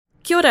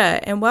Kia ora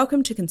and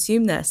welcome to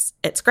Consume This.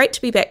 It's great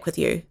to be back with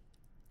you.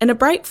 In a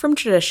break from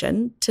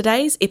tradition,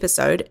 today's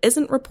episode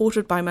isn't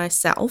reported by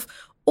myself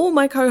or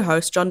my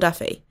co-host John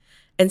Duffy.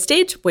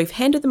 Instead, we've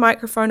handed the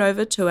microphone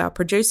over to our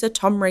producer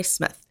Tom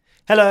Rees-Smith.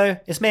 Hello,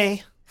 it's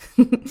me.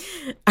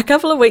 A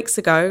couple of weeks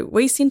ago,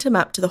 we sent him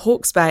up to the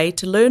Hawke's Bay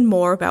to learn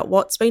more about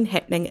what's been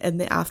happening in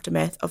the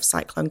aftermath of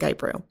Cyclone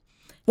Gabrielle.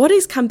 What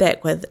he's come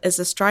back with is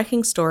a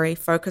striking story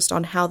focused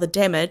on how the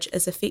damage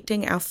is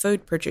affecting our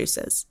food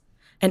producers,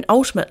 and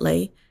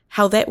ultimately,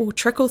 how that will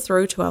trickle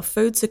through to our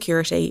food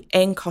security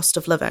and cost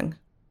of living.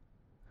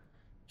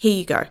 Here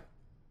you go.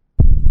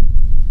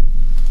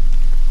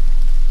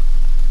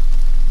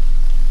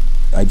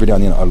 Every now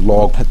and then a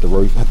log hit the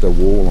roof, hit the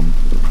wall and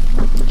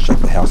shook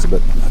the house a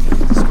bit.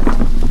 Okay, it's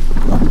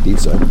not dead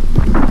so.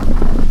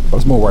 But I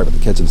was more worried about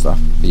the kids and stuff.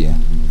 But yeah,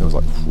 it was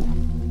like...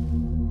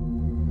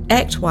 Whew.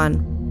 Act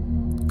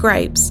 1.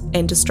 Grapes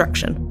and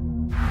destruction.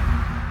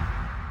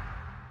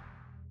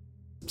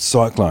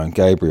 Cyclone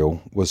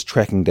Gabrielle was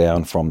tracking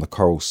down from the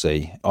Coral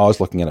Sea. I was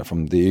looking at it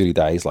from the early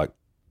days, like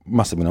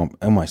must have been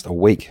almost a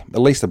week,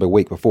 at least a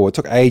week before. It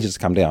took ages to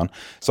come down.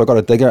 So I got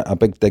a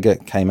big digger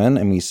came in,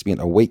 and we spent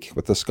a week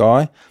with this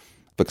guy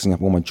fixing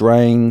up all my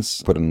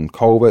drains, put in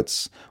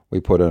culverts, we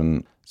put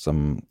in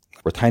some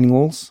retaining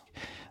walls,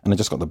 and I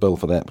just got the bill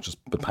for that, which was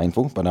a bit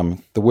painful, but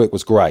the work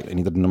was great, and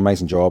he did an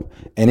amazing job,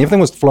 and everything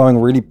was flowing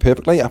really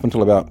perfectly up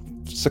until about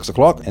 6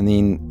 o'clock, and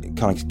then it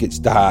kind of gets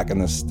dark,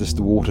 and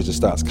the water just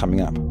starts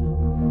coming up.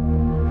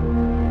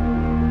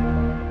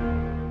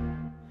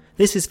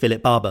 This is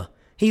Philip Barber.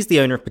 He's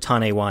the owner of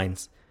Botane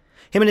Wines.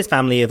 Him and his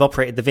family have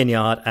operated the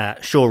vineyard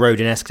at Shaw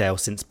Road in Eskdale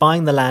since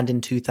buying the land in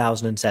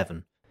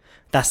 2007.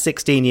 That's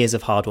 16 years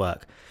of hard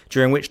work,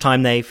 during which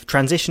time they've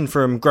transitioned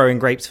from growing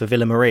grapes for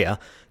Villa Maria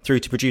through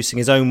to producing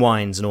his own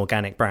wines and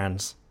organic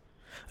brands.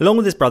 Along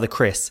with his brother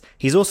Chris,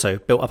 he's also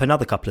built up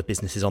another couple of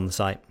businesses on the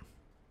site.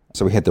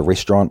 So we had the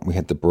restaurant, we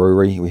had the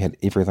brewery, we had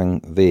everything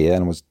there,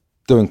 and it was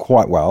doing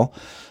quite well.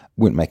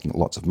 We weren't making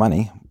lots of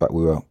money, but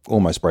we were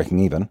almost breaking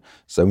even.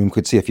 So we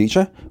could see a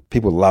future.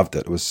 People loved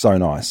it. It was so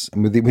nice.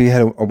 And we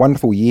had a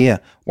wonderful year,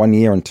 1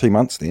 year and 2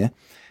 months there.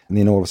 And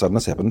then all of a sudden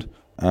this happened.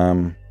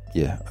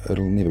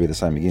 It'll never be the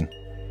same again.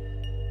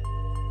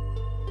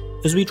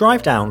 As we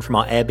drive down from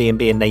our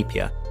Airbnb in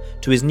Napier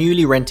to his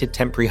newly rented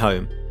temporary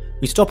home,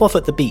 we stop off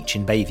at the beach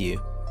in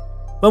Bayview.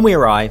 When we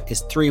arrive,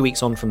 it's 3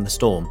 weeks on from the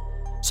storm.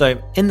 So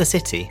in the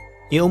city,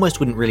 you almost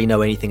wouldn't really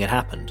know anything had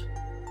happened.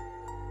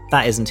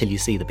 That is until you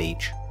see the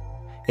beach.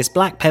 Its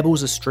black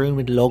pebbles are strewn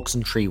with logs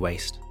and tree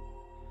waste.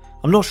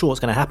 I'm not sure what's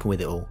going to happen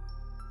with it all.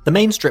 The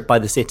main strip by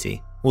the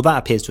city, well, that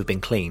appears to have been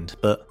cleaned,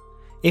 but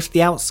if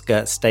the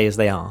outskirts stay as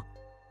they are,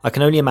 I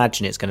can only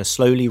imagine it's going to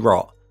slowly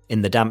rot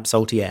in the damp,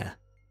 salty air,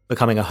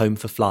 becoming a home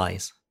for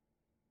flies.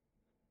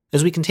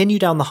 As we continue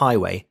down the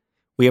highway,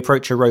 we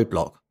approach a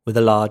roadblock with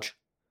a large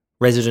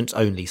residents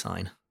only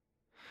sign.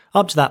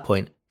 Up to that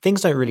point,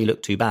 things don't really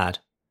look too bad.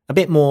 A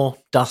bit more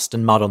dust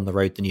and mud on the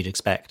road than you'd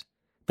expect,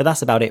 but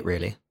that's about it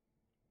really.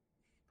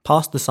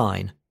 Past the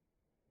sign,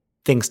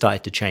 things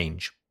started to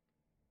change.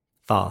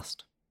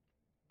 Fast.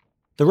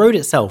 The road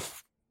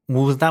itself,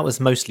 well, that was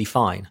mostly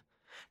fine.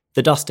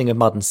 The dusting of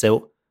mud and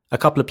silt, a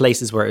couple of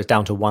places where it was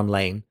down to one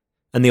lane,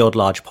 and the odd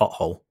large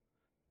pothole.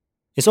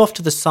 It's off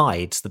to the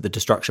sides that the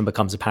destruction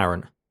becomes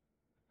apparent.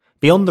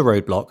 Beyond the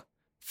roadblock,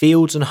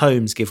 fields and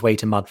homes give way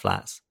to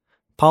mudflats.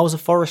 Piles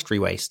of forestry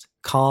waste,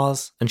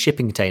 cars and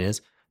shipping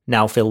containers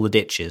now fill the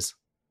ditches.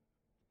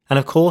 And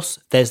of course,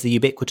 there's the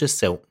ubiquitous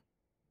silt.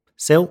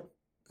 Silt,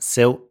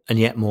 and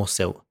yet more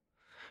silt.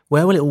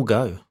 Where will it all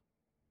go?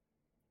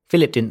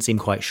 Philip didn't seem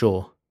quite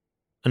sure,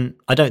 and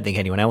I don't think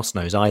anyone else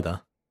knows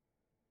either.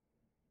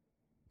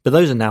 But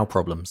those are now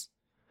problems.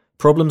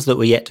 Problems that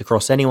were yet to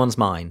cross anyone's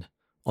mind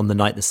on the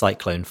night the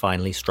cyclone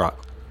finally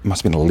struck. It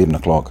must have been 11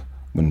 o'clock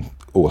when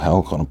all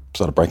hell kind of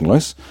started breaking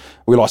loose.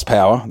 We lost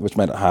power, which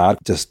made it hard.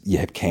 Just, you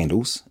have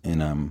candles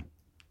and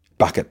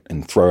bucket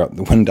and throw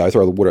the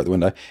water out the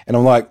window. And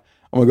I'm like,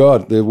 oh my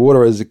God, the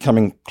water is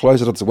coming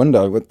closer to the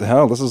window. What the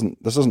hell? This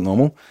isn't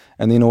normal.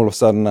 And then all of a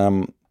sudden,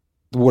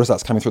 the water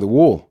starts coming through the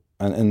wall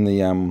and in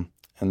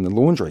the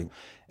laundry.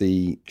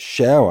 The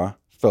shower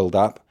filled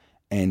up,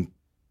 and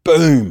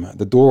boom,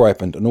 the door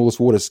opened, and all this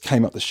water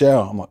came up the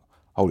shower. I'm like,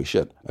 holy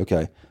shit.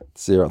 Okay,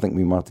 Sarah, I think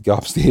we might have to go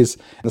upstairs.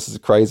 This is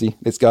crazy.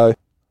 Let's go.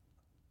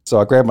 So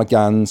I grabbed my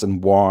guns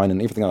and wine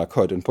and everything that I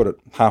could and put it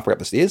halfway up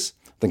the stairs,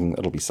 thinking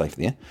it'll be safe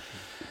there.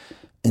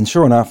 And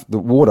sure enough, the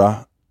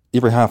water,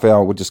 every half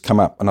hour would just come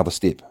up another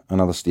step. I'm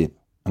going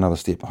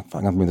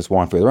to move this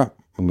wine further up.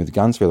 I'll move the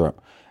guns further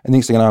up. And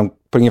next thing I know, I'm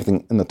putting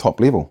everything in the top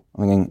level.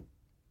 I'm thinking,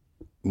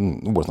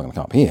 the water's not going to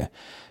come up here,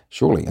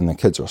 surely. And the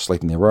kids are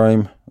asleep in their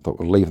room. I thought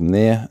we'll leave them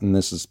there. And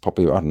this is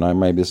probably, I don't know,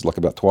 maybe this is like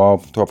about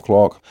 12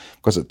 o'clock,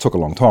 because it took a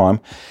long time.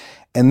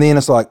 And then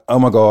it's like, oh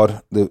my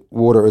God, the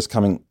water is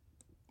coming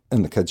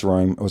in the kids'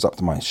 room. It was up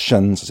to my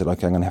shins. I said,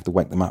 okay, I'm going to have to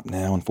wake them up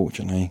now,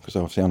 unfortunately, because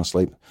I was sound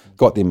asleep.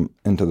 Got them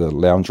into the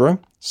lounge room,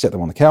 sat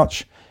them on the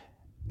couch.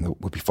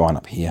 We'll be fine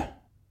up here.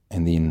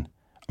 And then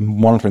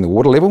I'm monitoring the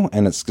water level,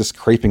 and it's just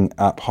creeping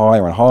up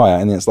higher and higher.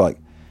 And then it's like,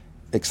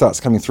 it starts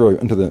coming through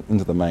into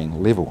the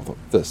main level. I thought,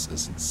 this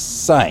is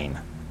insane.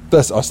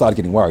 I started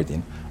getting worried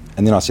then.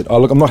 And then I said, oh,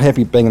 look, I'm not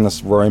happy being in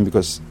this room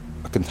because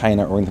a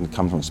container or anything could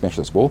come from and smash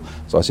this wall.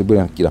 So I said, we're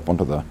going to get up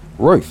onto the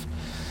roof.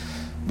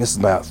 This is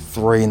about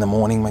 3 in the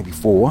morning, maybe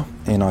 4,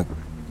 and I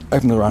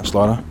open the ranch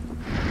slider,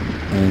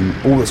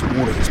 and all this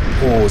water just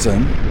pours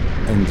in,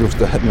 and just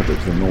the hypnotic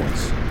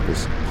noise,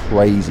 this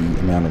crazy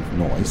amount of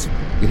noise.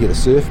 You could hear the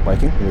surf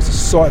breaking. There was a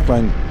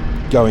cyclone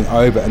going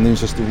over, and then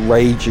it's just a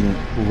raging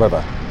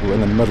river. We're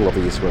in the middle of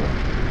this river.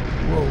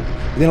 Whoa.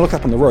 And then I look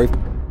up on the roof,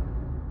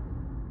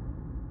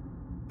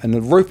 and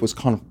the roof was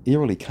kind of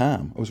eerily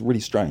calm. It was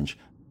really strange.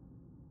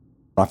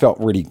 I felt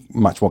really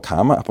much more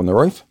calmer up on the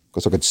roof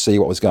because I could see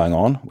what was going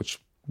on, which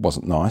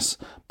wasn't nice,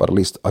 but at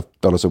least I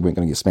felt as if we weren't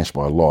going to get smashed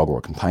by a log or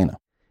a container.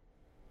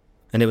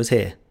 And it was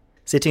here,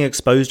 sitting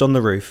exposed on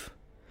the roof,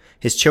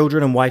 his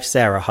children and wife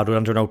Sarah huddled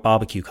under an old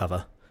barbecue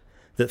cover,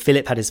 that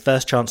Philip had his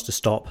first chance to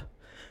stop,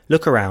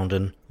 look around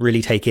and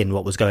really take in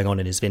what was going on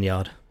in his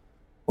vineyard.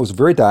 It was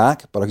very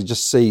dark, but I could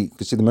see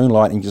the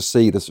moonlight, and you could just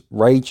see this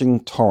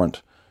raging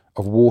torrent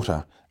of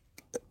water.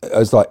 It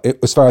was like,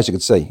 as far as you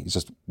could see, it's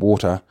just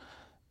water,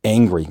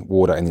 angry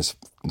water, and there's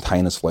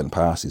containers floating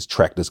past, there's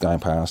tractors going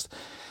past.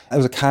 There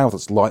was a car with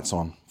its lights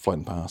on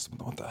floating past.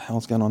 What the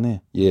hell's going on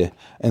there? Yeah,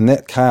 and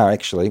that car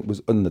actually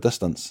was in the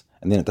distance,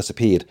 and then it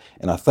disappeared,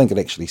 and I think it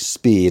actually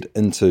speared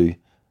into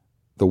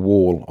the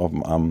wall of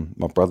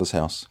my brother's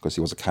house because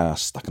there was a car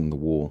stuck in the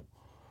wall.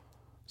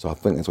 So I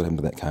think that's what happened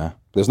to that car.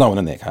 There's no one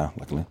in that car,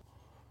 luckily.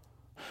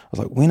 I was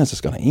like, when is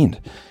this going to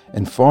end?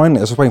 And finally,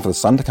 I was waiting for the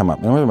sun to come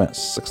up. And about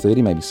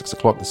 6:30, maybe 6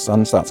 o'clock, the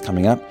sun starts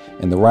coming up,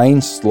 and the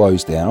rain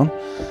slows down.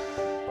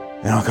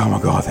 And I go, oh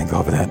my God, thank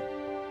God for that.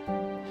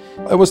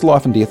 It was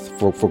life and death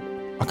for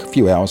like a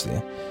few hours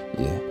there,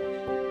 yeah.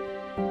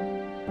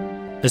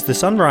 As the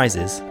sun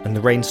rises and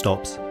the rain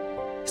stops,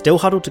 still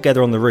huddled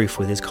together on the roof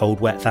with his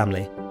cold, wet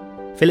family,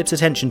 Philip's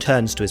attention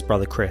turns to his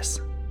brother Chris.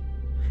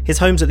 His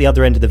home's at the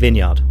other end of the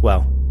vineyard.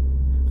 Well,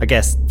 I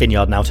guess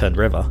vineyard now turned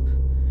river,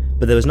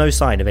 but there was no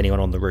sign of anyone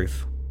on the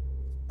roof.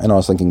 And I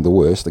was thinking the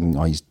worst, thinking,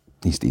 oh, he's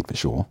dead for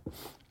sure.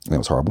 And that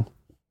was horrible.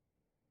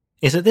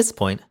 It's at this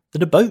point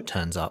that a boat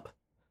turns up,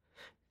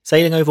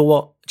 sailing over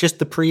what, just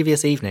the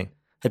previous evening,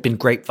 had been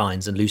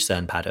grapevines and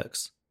lucerne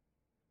paddocks.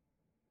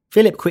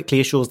 Philip quickly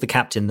assures the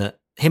captain that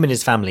him and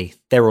his family,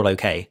 they're all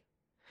okay,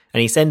 and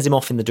he sends him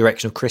off in the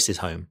direction of Chris's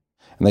home.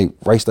 And they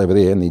raced over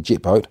there in their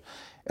jet boat,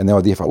 and they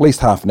were there for at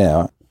least half an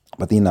hour,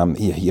 but then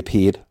he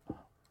appeared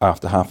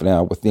after half an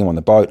hour with them on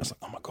the boat. I was like,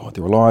 oh my God,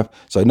 they're alive.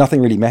 So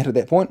nothing really mattered at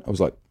that point. I was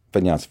like,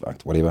 vineyard's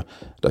fucked, whatever,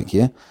 don't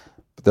care.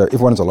 But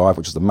everyone's alive,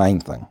 which is the main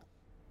thing.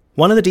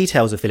 One of the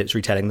details of Philip's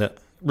retelling that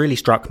really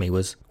struck me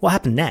was what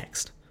happened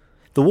next.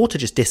 The water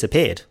just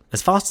disappeared,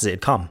 as fast as it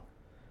had come.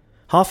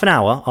 Half an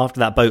hour after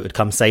that boat had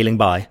come sailing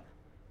by,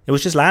 it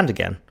was just land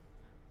again.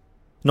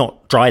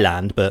 Not dry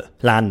land, but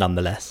land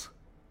nonetheless.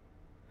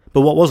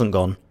 But what wasn't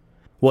gone,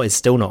 what is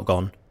still not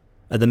gone,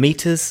 are the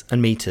metres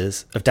and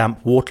metres of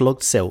damp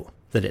waterlogged silt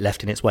that it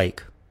left in its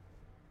wake.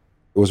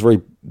 It was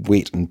very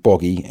wet and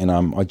boggy, and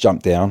I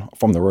jumped down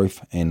from the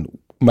roof and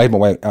made my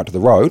way out to the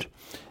road.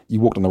 You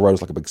walked on the road, it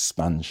was like a big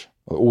sponge.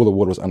 All the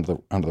water was under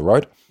the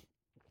road.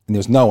 And there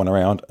was no one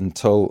around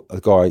until a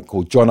guy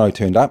called Jono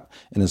turned up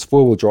in his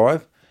four-wheel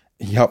drive.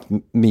 He helped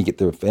me get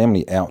the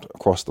family out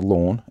across the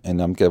lawn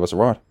and gave us a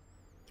ride.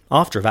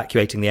 After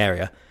evacuating the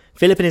area,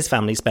 Philip and his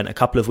family spent a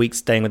couple of weeks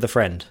staying with a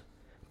friend,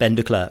 Ben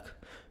de Klerk,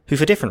 who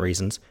for different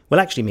reasons we'll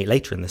actually meet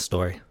later in this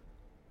story.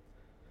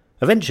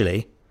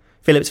 Eventually,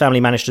 Philip's family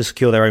managed to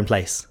secure their own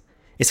place.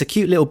 It's a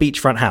cute little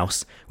beachfront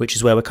house, which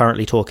is where we're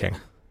currently talking.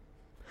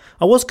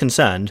 I was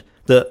concerned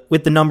that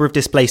with the number of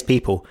displaced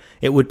people,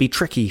 it would be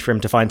tricky for him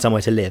to find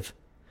somewhere to live,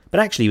 but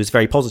actually he was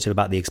very positive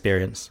about the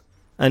experience.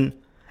 And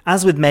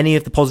as with many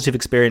of the positive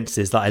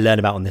experiences that I learned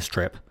about on this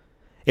trip,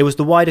 it was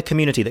the wider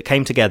community that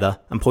came together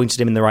and pointed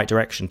him in the right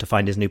direction to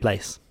find his new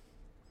place.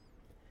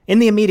 In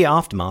the immediate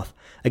aftermath,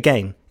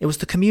 again, it was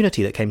the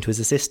community that came to his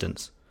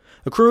assistance.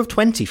 A crew of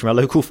 20 from a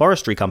local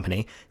forestry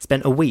company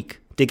spent a week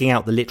digging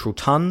out the literal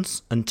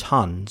tons and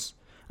tons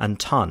and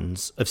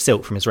tons of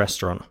silt from his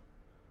restaurant.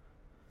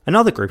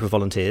 Another group of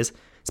volunteers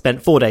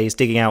spent 4 days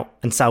digging out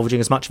and salvaging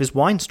as much of his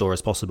wine store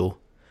as possible.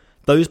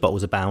 Those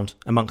bottles are bound,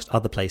 amongst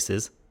other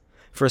places,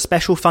 for a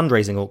special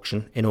fundraising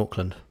auction in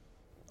Auckland.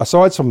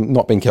 Aside from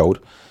not being killed,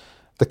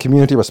 the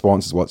community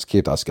response is what's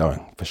kept us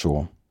going, for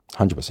sure,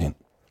 100%.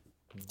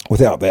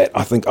 Without that,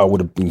 I think I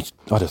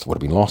just would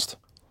have been lost.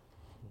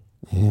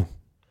 Yeah.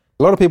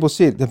 A lot of people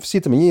have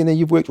said to me, yeah,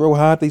 you've worked real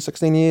hard these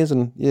 16 years,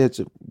 and yeah,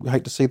 I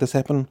hate to see this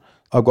happen.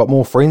 I've got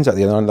more friends out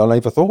there than I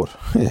ever thought.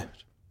 Yeah,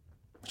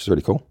 which is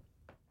really cool.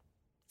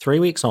 3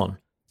 weeks on,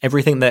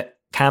 everything that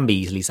can be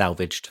easily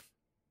salvaged,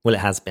 well,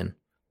 it has been.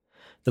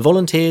 The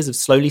volunteers have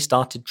slowly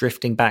started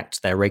drifting back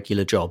to their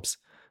regular jobs,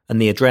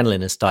 and the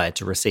adrenaline has started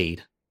to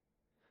recede.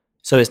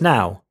 So it's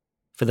now,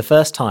 for the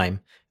first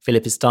time,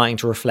 Philip is starting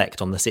to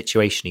reflect on the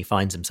situation he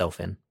finds himself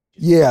in.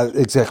 Yeah,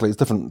 exactly. It's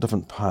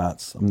different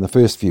parts. I mean, the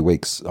first few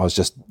weeks, I was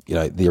just,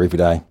 there every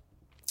day,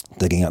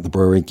 digging out the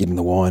brewery, getting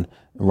the wine,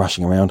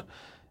 rushing around.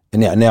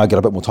 And now I get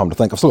a bit more time to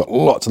think. I've still got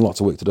lots and lots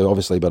of work to do,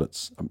 obviously,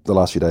 but the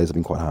last few days have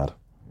been quite hard.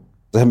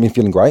 I haven't been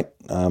feeling great.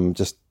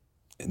 Just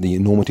the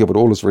enormity of it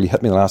all has really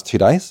hit me the last 2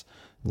 days.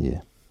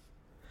 Yeah.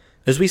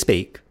 As we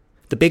speak,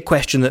 the big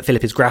question that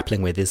Philip is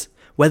grappling with is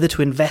whether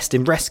to invest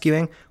in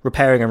rescuing,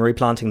 repairing and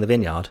replanting the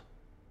vineyard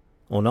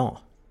or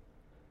not.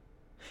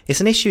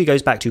 It's an issue he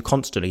goes back to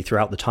constantly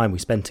throughout the time we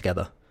spend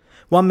together.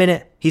 One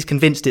minute, he's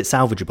convinced it's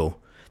salvageable.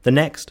 The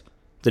next,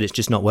 that it's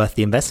just not worth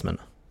the investment.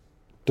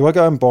 Do I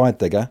go and buy a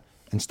digger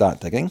and start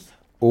digging,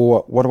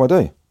 or what do I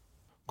do?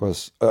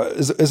 Because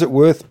is it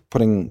worth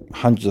putting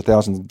hundreds of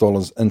thousands of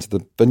dollars into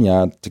the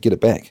vineyard to get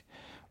it back,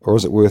 or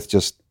is it worth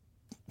just,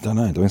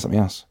 doing something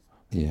else?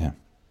 Yeah.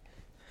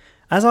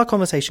 As our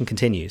conversation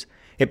continues,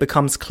 it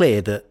becomes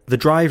clear that the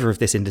driver of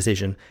this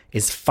indecision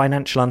is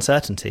financial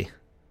uncertainty.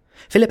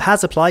 Philip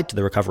has applied to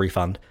the recovery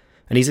fund,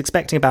 and he's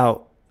expecting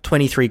about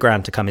 23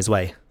 grand to come his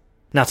way.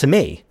 Now, to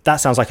me, that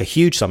sounds like a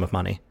huge sum of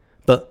money,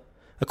 but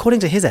according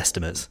to his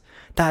estimates,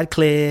 that'd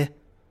clear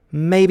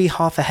maybe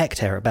half a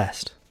hectare at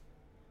best.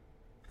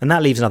 And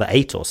that leaves another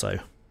 8 or so.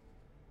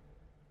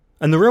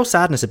 And the real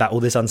sadness about all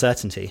this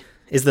uncertainty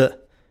is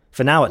that,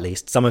 for now at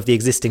least, some of the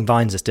existing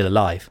vines are still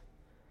alive,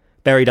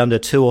 buried under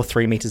 2 or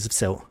 3 metres of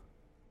silt.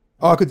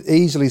 I could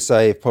easily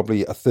save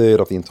probably a third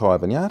of the entire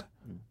vineyard,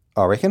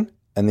 I reckon,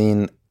 and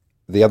then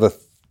the other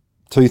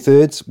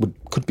 2/3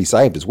 could be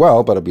saved as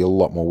well, but it'd be a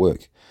lot more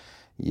work.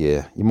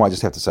 Yeah, you might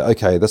just have to say,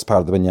 okay, this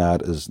part of the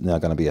vineyard is now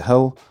going to be a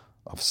hill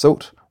of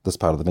silt. This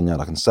part of the vineyard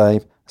I can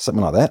save,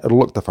 something like that. It'll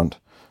look different.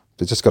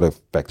 But just got to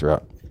factor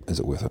out, is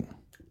it worth it?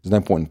 There's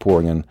no point in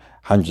pouring in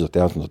hundreds of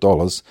thousands of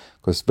dollars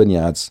because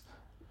vineyards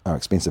are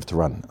expensive to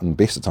run in the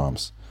best of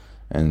times.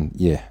 And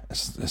yeah,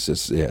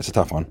 it's a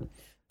tough one.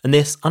 And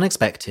this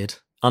unexpected,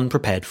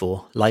 unprepared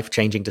for,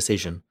 life-changing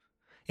decision,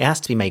 it has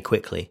to be made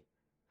quickly.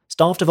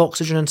 Starved of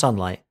oxygen and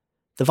sunlight,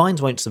 the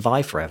vines won't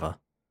survive forever,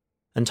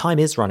 and time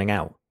is running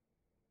out.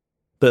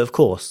 But of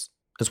course,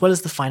 as well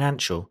as the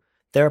financial,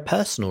 there are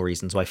personal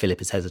reasons why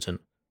Philip is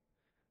hesitant.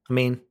 I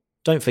mean,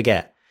 don't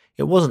forget,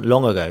 it wasn't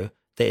long ago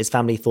that his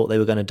family thought they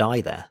were going to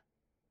die there.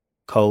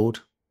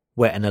 Cold,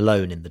 wet and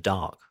alone in the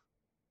dark.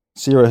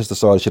 Sarah has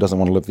decided she doesn't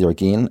want to live there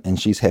again, and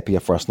she's happier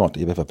for us not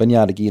to have a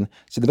vineyard again.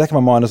 So the back of my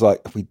mind is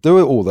like, if we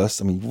do all this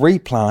and we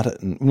replant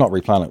it, and not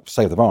replant it,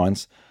 save the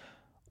vines,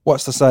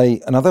 what's to say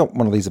another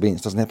one of these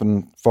events doesn't happen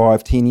in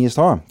 5-10 years'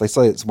 time? They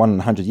say it's 1 in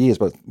 100 years,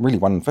 but really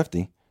 1 in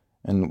 50.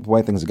 And the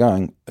way things are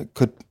going, it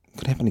could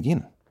happen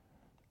again.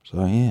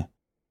 So, yeah.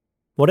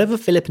 Whatever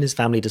Philip and his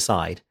family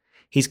decide,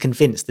 he's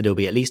convinced that it'll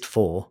be at least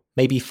 4,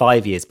 maybe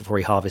 5 years before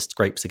he harvests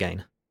grapes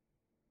again.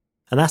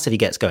 And that's if he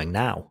gets going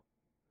now.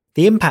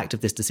 The impact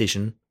of this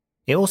decision,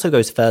 it also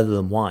goes further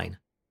than wine.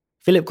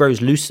 Philip grows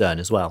lucerne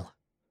as well.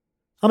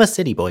 I'm a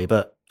city boy,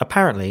 but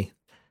apparently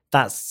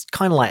that's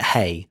kind of like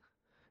hay,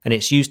 and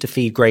it's used to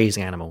feed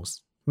grazing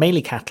animals,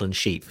 mainly cattle and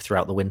sheep,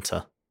 throughout the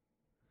winter.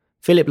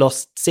 Philip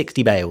lost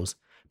 60 bales,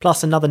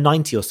 plus another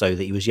 90 or so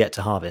that he was yet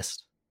to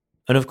harvest.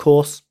 And of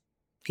course,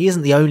 he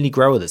isn't the only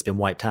grower that's been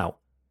wiped out.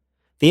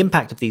 The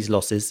impact of these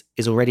losses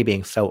is already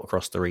being felt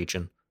across the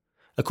region.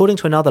 According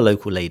to another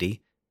local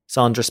lady,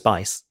 Sandra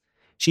Spice,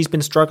 she's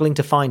been struggling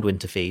to find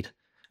winter feed.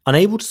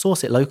 Unable to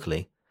source it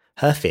locally,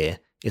 her fear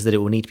is that it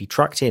will need to be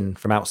trucked in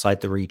from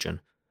outside the region,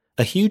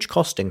 a huge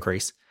cost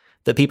increase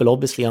that people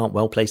obviously aren't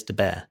well placed to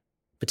bear,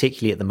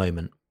 particularly at the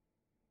moment.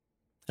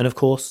 And of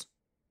course,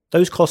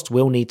 those costs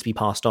will need to be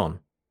passed on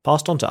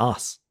to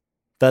us,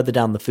 further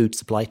down the food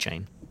supply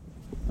chain.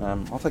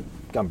 I'll take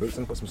gumboots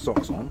and put some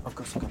socks on. I've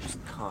got some gumboots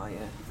in the car,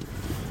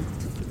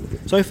 yeah.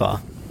 So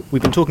far,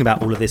 we've been talking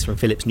about all of this from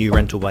Philip's new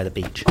rental by the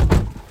beach.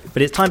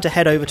 But it's time to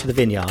head over to the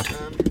vineyard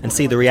and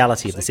see the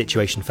reality of the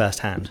situation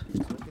firsthand.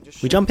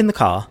 We jump in the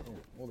car,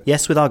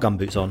 yes, with our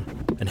gumboots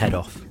on, and head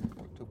off.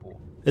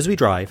 As we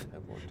drive,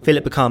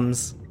 Philip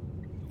becomes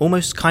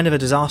almost kind of a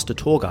disaster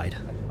tour guide.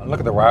 Look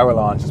at the railway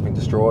lines that's been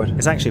destroyed.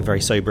 It's actually a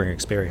very sobering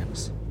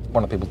experience.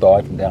 One of the people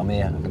died from down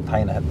there. A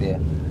container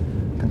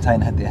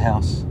hit their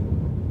house.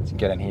 You can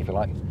get in here if you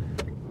like.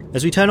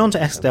 As we turn onto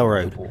Eskdale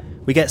Road,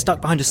 we get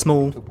stuck behind a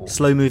small,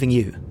 slow-moving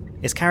ute.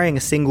 It's carrying a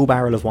single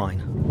barrel of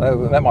wine.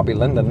 That might be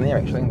Linden in there,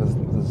 actually.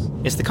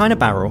 It's the kind of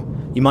barrel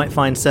you might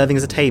find serving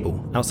as a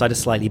table outside a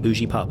slightly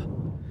bougie pub.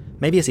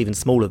 Maybe it's even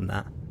smaller than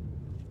that.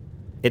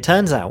 It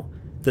turns out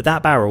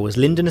that barrel was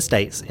Linden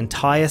Estates'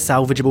 entire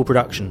salvageable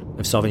production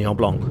of Sauvignon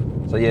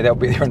Blanc. So yeah, that'll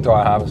be their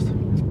entire harvest.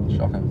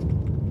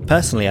 Shocking.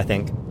 Personally, I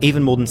think,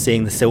 even more than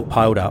seeing the silt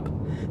piled up,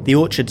 the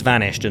orchards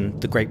vanished and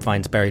the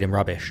grapevines buried in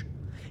rubbish,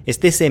 it's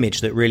this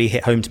image that really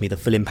hit home to me the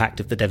full impact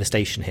of the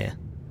devastation here.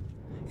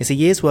 It's a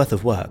year's worth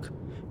of work,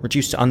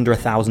 reduced to under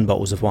 1,000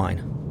 bottles of wine.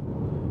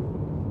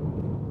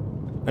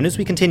 And as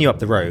we continue up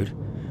the road,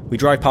 we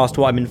drive past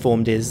what I'm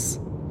informed is,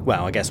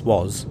 well, I guess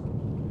was,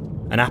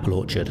 an apple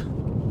orchard.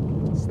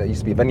 So there used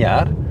to be a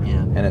vineyard,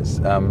 and it's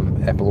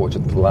apple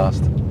orchard for the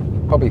last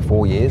probably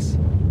 4 years.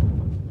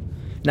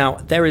 Now,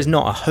 there is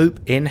not a hope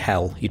in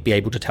hell you'd be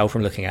able to tell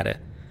from looking at it.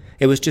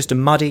 It was just a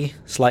muddy,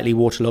 slightly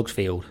waterlogged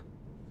field.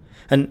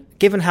 And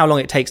given how long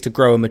it takes to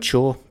grow a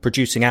mature,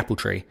 producing apple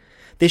tree,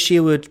 This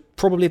year would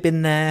probably have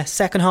been their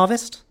second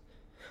harvest.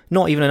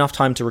 Not even enough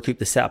time to recoup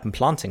the setup and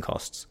planting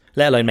costs,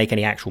 let alone make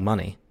any actual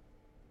money.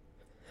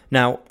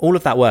 Now, all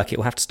of that work, it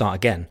will have to start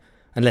again,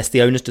 unless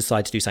the owners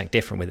decide to do something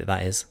different with it,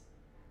 that is.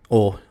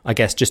 Or, I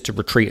guess, just to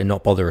retreat and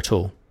not bother at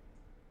all.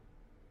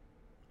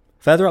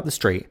 Further up the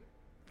street,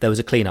 there was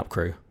a clean-up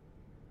crew.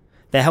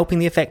 They're helping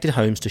the affected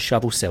homes to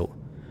shovel silt,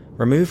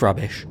 remove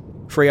rubbish,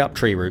 free up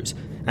tree roots,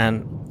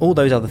 and all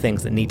those other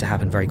things that need to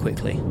happen very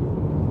quickly.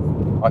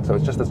 Right, so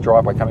it's just this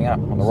driveway coming up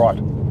on the right.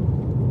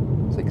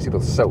 So you can see the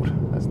silt.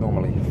 That's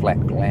normally flat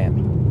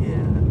land.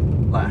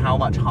 Yeah. Like, how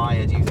much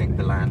higher do you think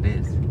the land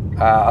is?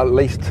 At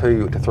least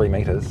 2 to 3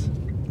 metres.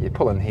 You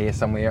pull in here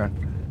somewhere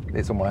and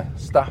there's all my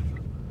stuff.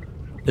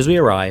 As we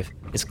arrive,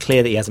 it's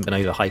clear that he hasn't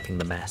been overhyping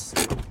the mess.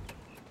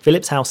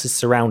 Philip's house is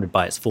surrounded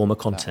by its former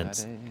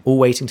contents, all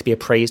waiting to be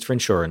appraised for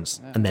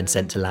insurance and then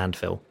sent to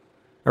landfill.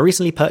 A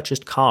recently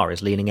purchased car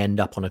is leaning end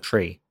up on a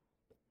tree.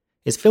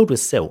 It's filled with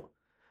silt,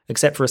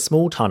 except for a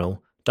small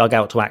tunnel dug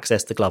out to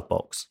access the glove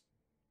box.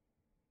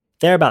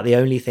 They're about the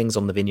only things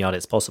on the vineyard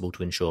it's possible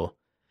to insure.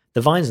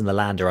 The vines in the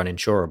land are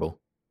uninsurable,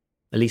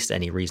 at least at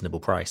any reasonable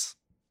price.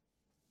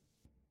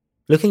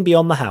 Looking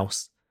beyond the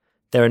house,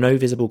 there are no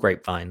visible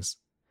grapevines,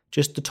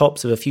 just the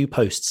tops of a few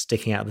posts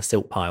sticking out of the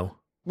silt pile.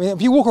 I mean,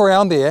 if you walk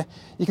around there,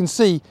 you can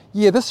see,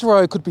 this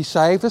row could be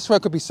saved, this row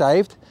could be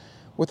saved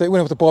with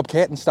the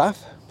bobcat and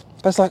stuff.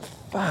 But it's like,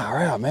 far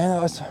out,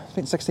 man. I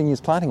spent 16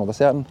 years planting all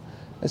this out and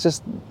it's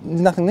just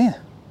nothing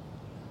there.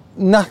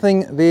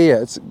 Nothing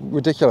there. It's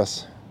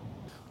ridiculous.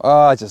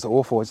 Oh, it's just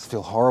awful. I just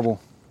feel horrible.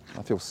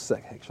 I feel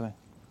sick, actually.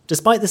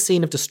 Despite the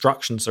scene of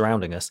destruction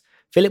surrounding us,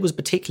 Philip was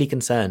particularly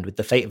concerned with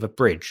the fate of a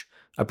bridge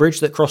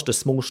that crossed a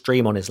small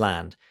stream on his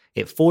land.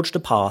 It forged a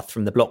path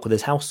from the block with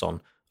his house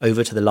on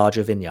over to the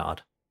larger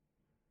vineyard.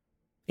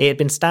 It had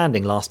been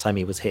standing last time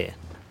he was here.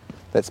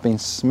 That's been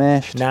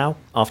smashed. Now,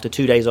 after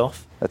 2 days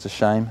off, that's a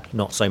shame.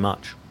 Not so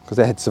much. Because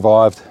that had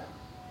survived.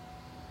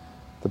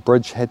 The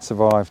bridge had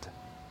survived.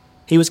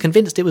 He was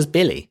convinced it was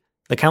Billy,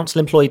 the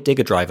council-employed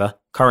digger driver,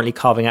 currently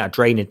carving out a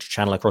drainage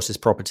channel across his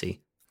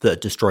property, that had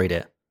destroyed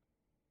it.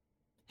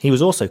 He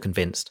was also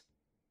convinced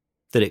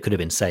that it could have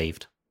been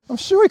saved. I'm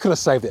sure he could have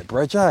saved that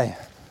bridge, eh?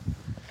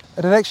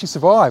 It had actually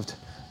survived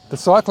the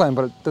cyclone,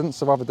 but it didn't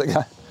survive the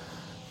digger.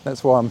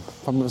 That's why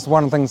it was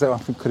one of the things that I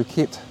could have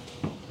kept.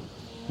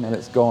 Now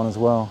it's gone as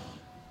well.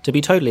 To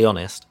be totally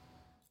honest,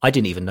 I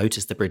didn't even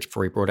notice the bridge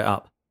before he brought it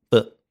up,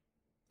 but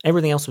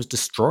everything else was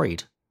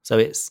destroyed, so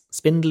its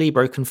spindly,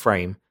 broken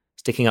frame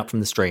sticking up from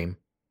the stream,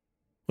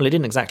 well, it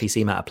didn't exactly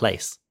seem out of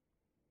place.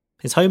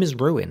 His home is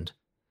ruined.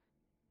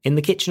 In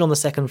the kitchen on the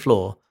second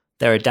floor,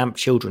 there are damp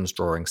children's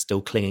drawings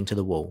still clinging to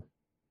the wall.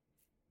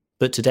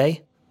 But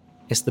today,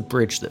 it's the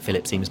bridge that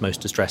Philip seems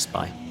most distressed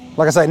by.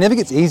 Like I say, it never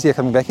gets easier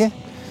coming back here.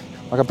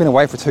 Like, I've been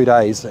away for 2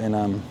 days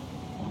and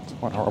it's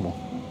quite horrible.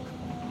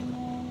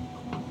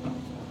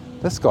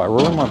 This guy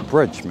ruined my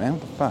bridge, man.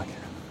 What the fuck?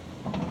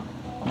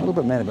 I'm a little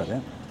bit mad about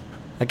that.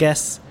 I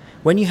guess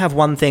when you have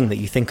one thing that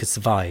you think has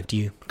survived,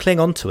 you cling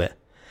on to it.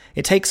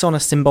 It takes on a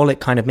symbolic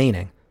kind of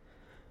meaning.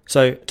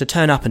 So to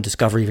turn up and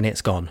discover even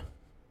it's gone,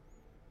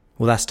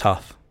 well, that's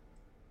tough.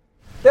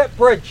 That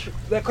bridge,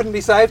 that couldn't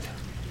be saved?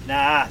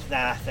 Nah,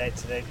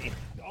 that's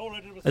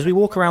As we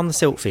walk around the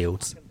silt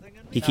fields,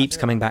 he keeps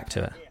coming back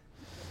to it.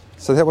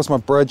 So that was my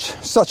bridge.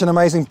 Such an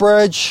amazing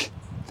bridge.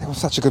 That was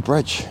such a good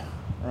bridge.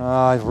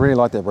 I really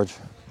like that bridge.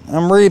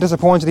 I'm really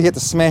disappointed he had to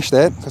smash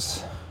that,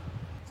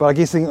 but I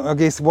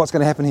guess what's going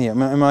to happen here?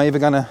 Am I ever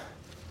going to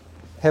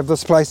have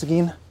this place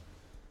again?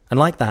 And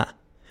like that,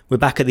 we're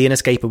back at the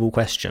inescapable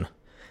question.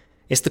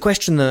 It's the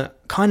question that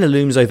kind of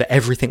looms over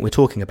everything we're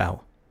talking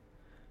about.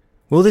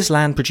 Will this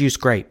land produce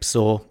grapes,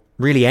 or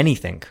really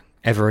anything,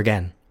 ever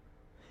again?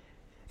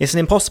 It's an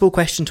impossible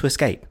question to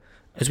escape.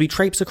 As we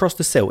traipse across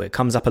the silt, it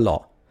comes up a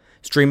lot,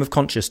 stream of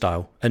conscious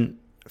style, and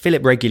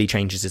Philip regularly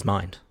changes his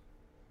mind.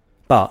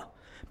 But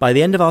by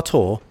the end of our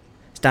tour,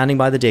 standing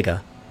by the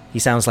digger, he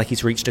sounds like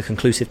he's reached a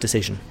conclusive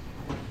decision.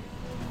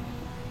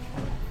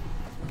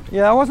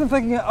 Yeah, I wasn't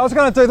thinking I was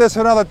going to do this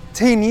for another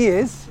 10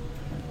 years,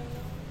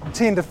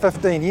 10 to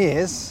 15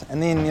 years,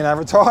 and then,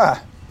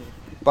 retire.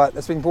 But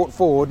it's been brought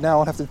forward. Now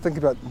I'll have to think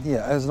about,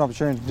 as an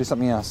opportunity to do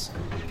something else.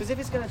 Because if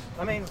it's going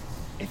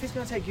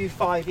to take you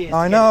 5 years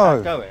I to know.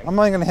 get that going, I'm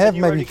only going to have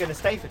you're maybe... only going to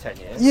stay for 10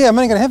 years. Yeah, I'm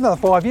only going to have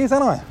another 5 years,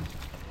 aren't I?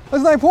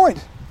 There's no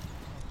point.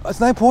 There's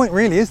no point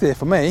really, is there,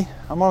 for me?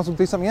 I might as well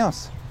do something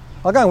else.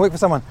 I'll go and work for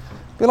someone.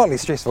 Be a lot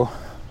less stressful.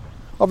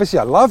 Obviously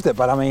I loved it,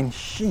 but I mean,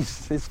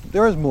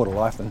 there is more to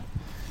life than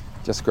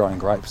just growing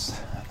grapes.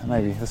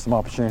 Maybe this is my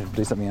opportunity to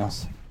do something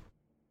else.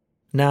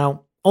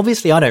 Now,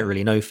 obviously I don't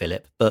really know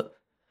Philip, but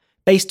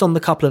based on the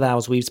couple of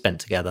hours we've spent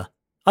together,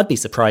 I'd be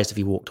surprised if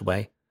he walked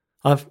away.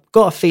 I've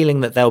got a feeling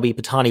that there'll be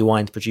Patani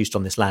wines produced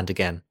on this land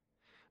again.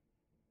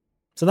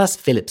 So that's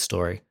Philip's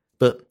story,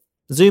 but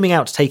zooming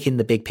out to take in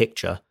the big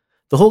picture,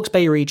 the Hawke's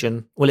Bay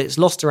region, well, it's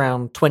lost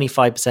around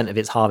 25% of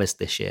its harvest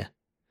this year.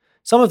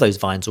 Some of those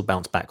vines will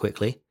bounce back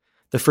quickly.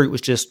 The fruit was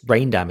just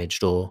rain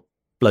damaged or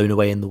blown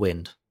away in the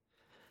wind.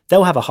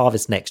 They'll have a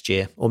harvest next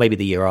year, or maybe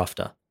the year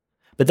after.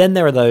 But then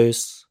there are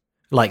those,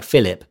 like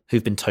Philip,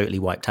 who've been totally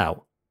wiped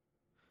out.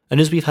 And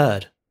as we've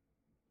heard,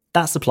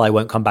 that supply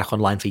won't come back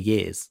online for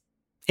years,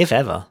 if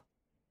ever.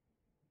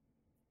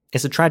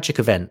 It's a tragic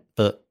event,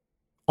 but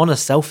on a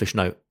selfish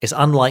note, it's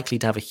unlikely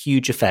to have a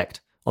huge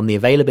effect on the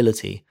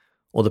availability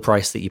or the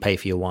price that you pay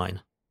for your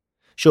wine.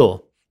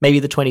 Sure, maybe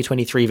the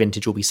 2023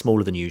 vintage will be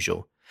smaller than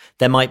usual.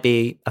 There might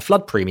be a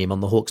flood premium on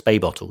the Hawke's Bay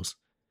bottles.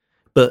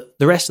 But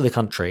the rest of the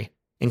country,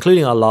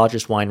 including our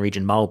largest wine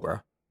region,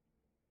 Marlborough,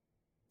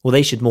 well,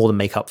 they should more than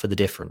make up for the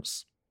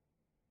difference.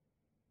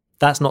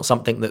 That's not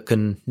something that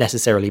can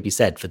necessarily be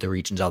said for the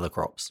region's other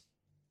crops.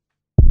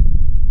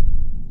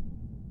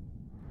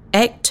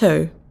 Act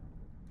 2.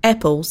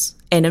 Apples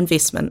and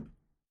investment.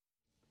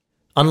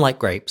 Unlike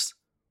grapes,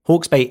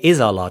 Hawke's Bay is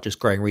our largest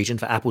growing region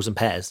for apples and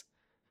pears.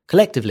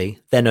 Collectively,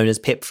 they're known as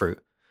pip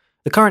fruit.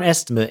 The current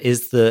estimate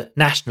is that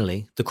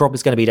nationally, the crop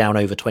is going to be down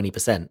over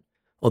 20%,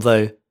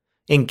 although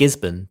in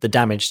Gisborne, the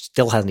damage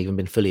still hasn't even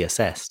been fully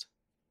assessed.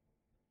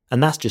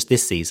 And that's just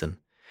this season,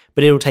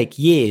 but it'll take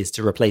years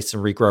to replace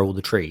and regrow all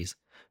the trees,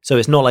 so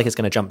it's not like it's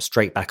going to jump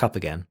straight back up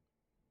again.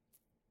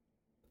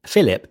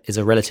 Philip is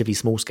a relatively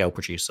small-scale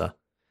producer,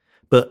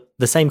 but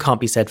the same can't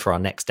be said for our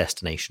next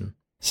destination.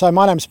 So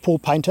my name's Paul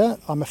Painter.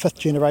 I'm a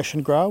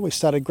fifth-generation grower. We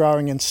started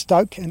growing in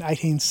Stoke in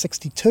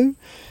 1862.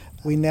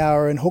 We now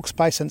are in Hawke's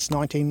Bay since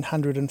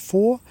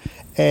 1904,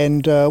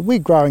 and we're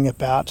growing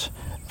about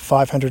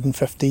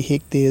 550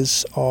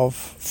 hectares of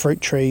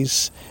fruit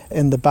trees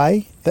in the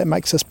bay. That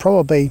makes us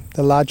probably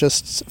the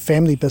largest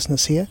family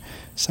business here.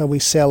 So we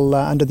sell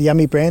under the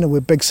Yummy brand, and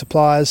we're big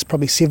suppliers.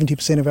 Probably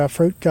 70% of our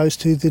fruit goes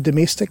to the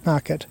domestic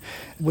market,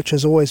 which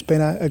has always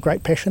been a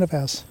great passion of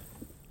ours.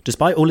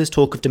 Despite all his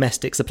talk of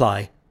domestic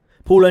supply,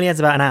 Paul only has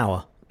about an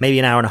hour, maybe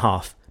an hour and a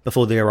half,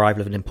 before the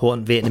arrival of an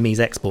important Vietnamese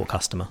export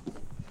customer.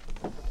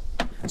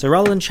 So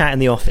rather than chat in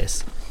the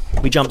office,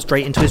 we jump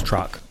straight into his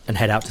truck and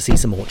head out to see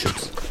some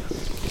orchards.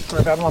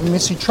 Sorry about my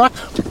messy truck.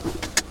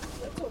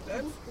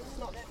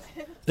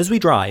 As we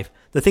drive,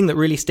 the thing that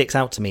really sticks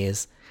out to me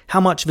is how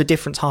much of a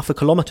difference half a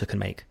kilometre can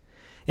make.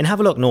 In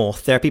Havelock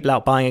North, there are people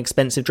out buying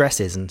expensive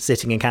dresses and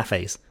sitting in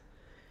cafes.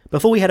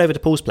 Before we head over to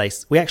Paul's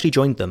place, we actually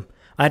joined them.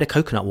 I had a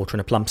coconut water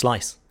and a plum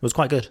slice. It was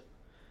quite good.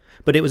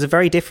 But it was a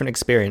very different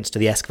experience to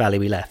the Esk Valley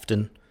we left,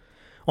 and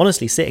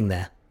honestly, sitting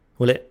there,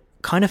 well, it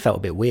kind of felt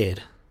a bit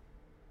weird.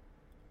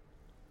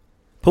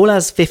 Paul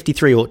has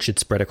 53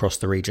 orchards spread across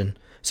the region,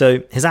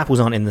 so his apples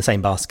aren't in the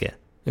same basket.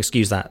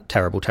 Excuse that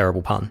terrible,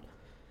 terrible pun.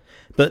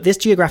 But this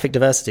geographic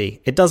diversity,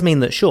 it does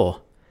mean that,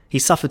 sure,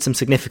 he's suffered some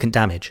significant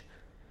damage,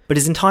 but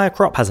his entire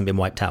crop hasn't been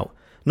wiped out,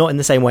 not in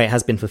the same way it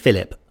has been for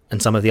Philip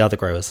and some of the other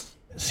growers.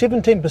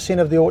 17%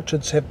 of the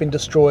orchards have been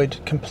destroyed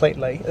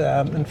completely.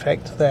 In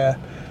fact, they're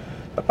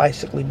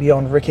basically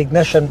beyond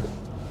recognition.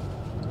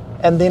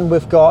 And then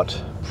we've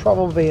got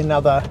probably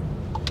another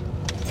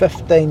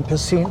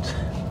 15%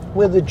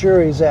 where the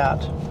jury's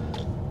out.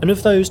 And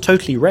of those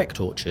totally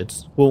wrecked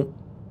orchards, well,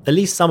 at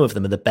least some of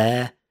them are the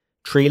bare,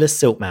 treeless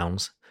silt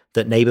mounds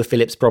that neighbour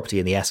Philip's property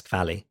in the Esk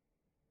Valley.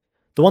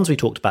 The ones we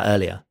talked about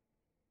earlier.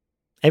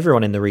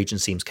 Everyone in the region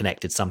seems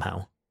connected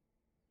somehow.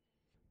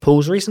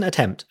 Paul's recent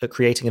attempt at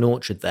creating an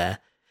orchard there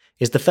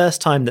is the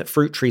first time that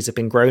fruit trees have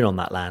been grown on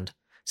that land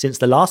since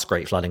the last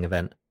Great Flooding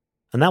event,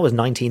 and that was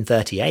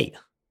 1938.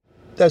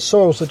 Those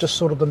soils have just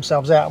sorted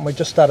themselves out, and we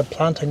just started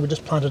planting. We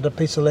just planted a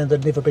piece of land that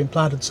had never been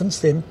planted since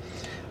then,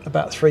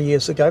 about 3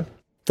 years ago.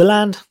 The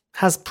land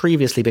has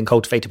previously been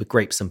cultivated with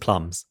grapes and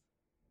plums.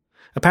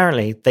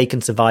 Apparently, they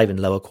can survive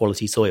in lower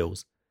quality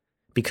soils,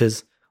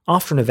 because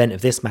after an event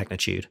of this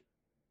magnitude,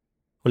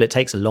 well, it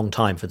takes a long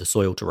time for the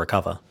soil to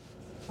recover.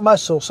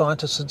 Most soil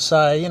scientists would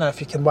say, if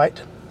you can wait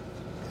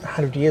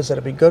 100 years,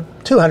 that'd be good.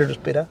 200 is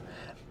better.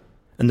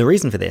 And the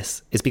reason for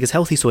this is because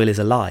healthy soil is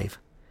alive.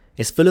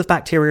 It's full of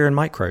bacteria and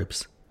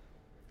microbes.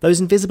 Those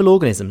invisible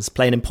organisms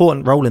play an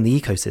important role in the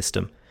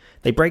ecosystem.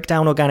 They break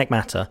down organic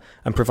matter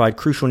and provide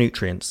crucial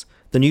nutrients,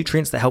 the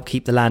nutrients that help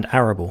keep the land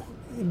arable.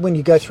 When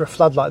you go through a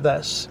flood like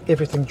this,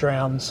 everything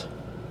drowns.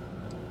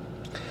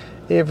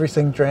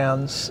 Everything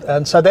drowns.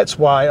 And so that's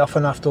why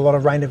often after a lot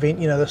of rain event,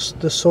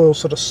 the soil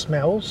sort of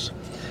smells.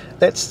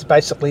 That's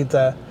basically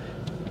the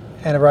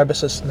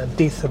anaerobisis and the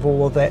death of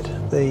all of that,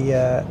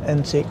 the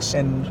insects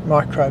and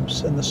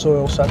microbes in the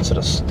soil, so it sort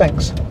of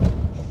stinks.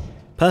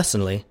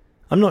 Personally,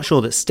 I'm not sure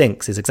that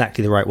stinks is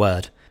exactly the right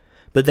word,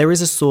 but there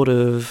is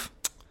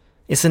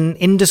it's an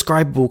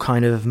indescribable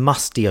kind of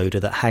musty odour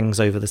that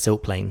hangs over the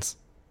silt plains.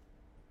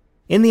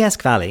 In the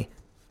Esk Valley,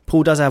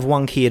 Paul does have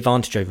one key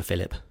advantage over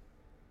Philip.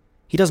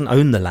 He doesn't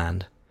own the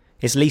land,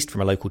 it's leased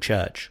from a local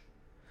church.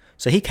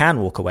 So he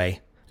can walk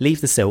away, leave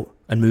the silt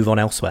and move on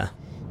elsewhere.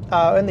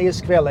 In the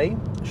Esk Valley,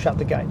 shut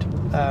the gate.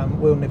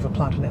 We'll never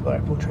plant an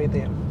apple tree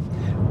there.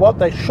 What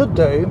they should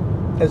do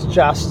is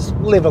just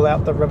level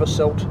out the river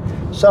silt,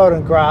 sow it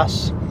in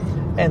grass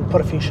and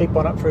put a few sheep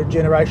on it for a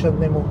generation,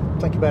 and then we'll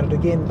think about it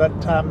again. But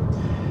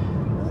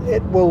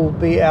it will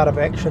be out of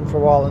action for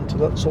a while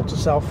until it sorts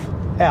itself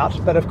out.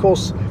 But of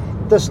course,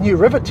 this new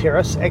river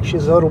terrace actually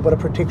is a little bit of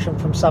protection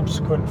from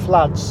subsequent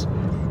floods.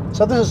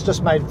 So this has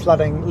just made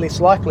flooding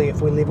less likely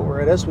if we leave it where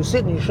it is. We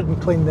certainly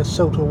shouldn't clean this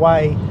silt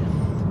away,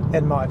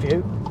 in my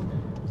view.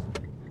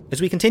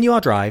 As we continue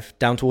our drive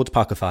down towards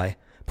Pakafai,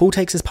 Paul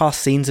takes us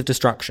past scenes of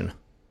destruction.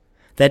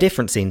 They're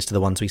different scenes to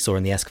the ones we saw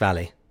in the Esk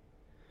Valley.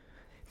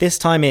 This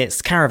time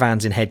it's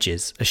caravans in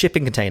hedges, a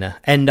shipping container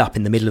end up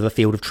in the middle of a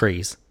field of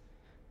trees.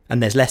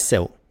 And there's less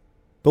silt.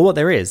 But what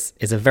there is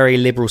a very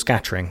liberal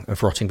scattering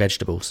of rotting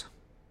vegetables.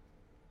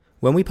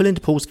 When we pull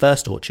into Paul's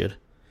first orchard,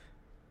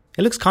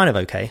 it looks kind of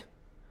okay.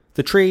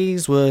 The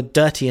trees were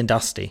dirty and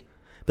dusty,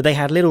 but they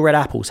had little red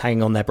apples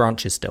hanging on their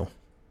branches still.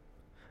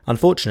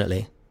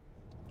 Unfortunately,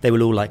 they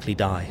will all likely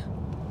die.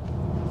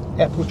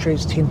 Apple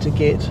trees tend to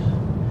get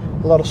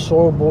a lot of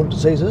soil-borne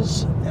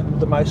diseases, and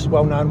the most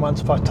well-known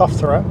one's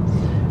Phytophthora.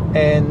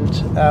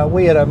 And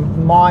we had a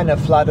minor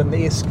flood in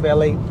the Esk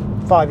Valley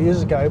 5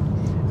 years ago,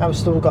 and we've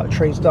still got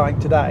trees dying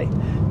today.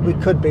 We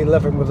could be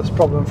living with this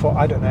problem for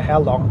I don't know how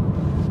long.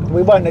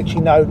 We won't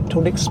actually know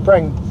until next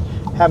spring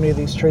how many of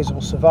these trees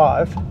will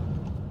survive.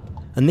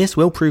 And this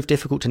will prove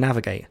difficult to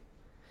navigate.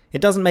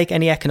 It doesn't make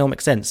any economic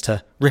sense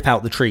to rip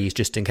out the trees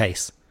just in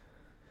case.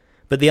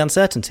 But the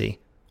uncertainty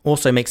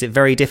also makes it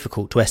very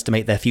difficult to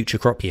estimate their future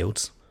crop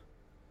yields.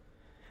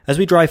 As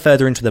we drive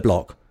further into the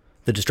block,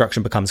 the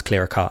destruction becomes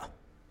clearer cut.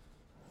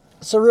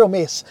 It's a real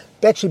mess.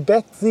 Actually,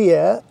 back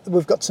there,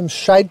 we've got some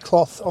shade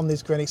cloth on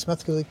these Granny Smith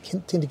because they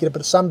tend to get a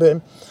bit of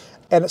sunburn,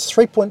 and it's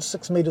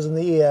 3.6 metres in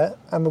the air,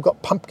 and we've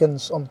got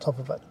pumpkins on the top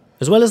of it.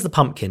 As well as the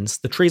pumpkins,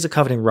 the trees are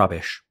covered in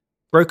rubbish,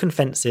 broken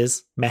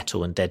fences,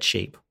 metal and dead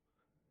sheep.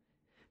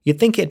 You'd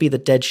think it'd be the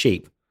dead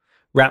sheep,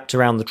 wrapped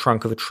around the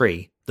trunk of a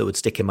tree, that would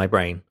stick in my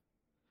brain.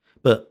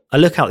 But I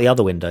look out the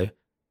other window,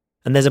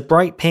 and there's a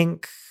bright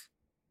pink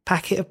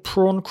packet of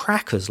prawn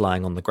crackers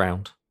lying on the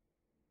ground.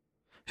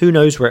 Who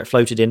knows where it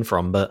floated in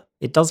from, but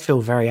it does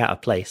feel very out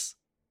of place.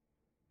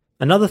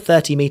 Another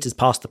 30 metres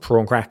past the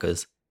prawn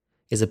crackers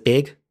is a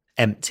big,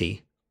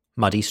 empty,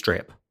 muddy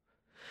strip.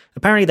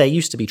 Apparently there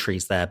used to be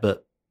trees there,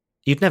 but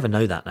you'd never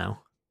know that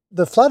now.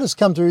 The flood has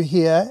come through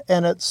here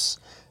and it's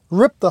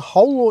ripped the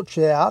whole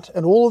orchard out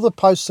and all of the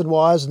posted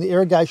wires and the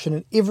irrigation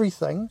and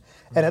everything,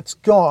 and it's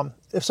gone.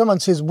 If someone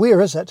says,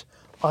 where is it?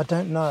 I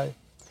don't know.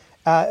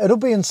 It'll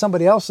be in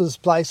somebody else's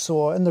place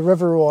or in the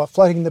river or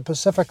floating in the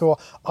Pacific or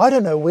I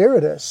don't know where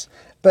it is.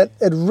 But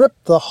it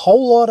ripped the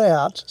whole lot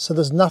out, so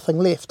there's nothing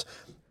left.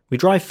 We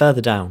drive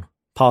further down,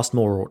 past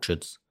more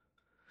orchards.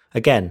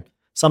 Again,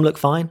 some look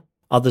fine,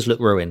 others look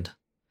ruined.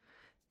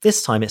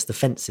 This time it's the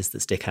fences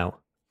that stick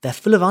out. They're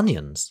full of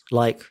onions,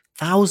 like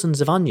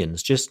thousands of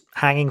onions just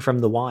hanging from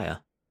the wire.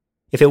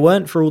 If it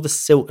weren't for all the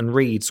silt and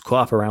reeds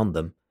caught up around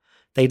them,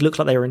 they'd look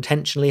like they were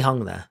intentionally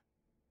hung there,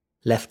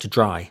 left to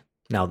dry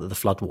now that the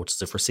floodwaters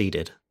have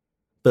receded.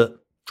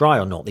 But dry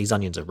or not, these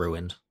onions are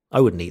ruined.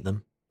 I wouldn't eat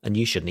them, and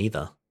you shouldn't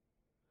either.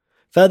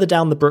 Further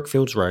down the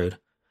Brookfields Road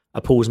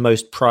are Paul's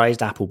most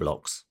prized apple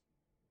blocks,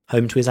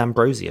 home to his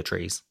ambrosia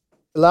trees.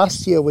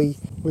 Last year we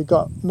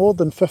got more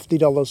than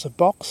 $50 a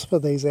box for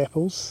these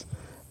apples,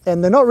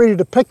 and they're not ready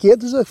to pick yet.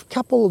 There's a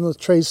couple in the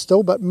trees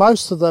still, but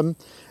most of them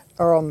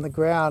are on the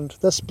ground.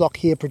 This block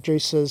here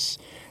produces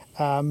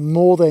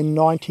more than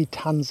 90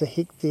 tonnes a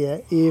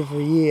hectare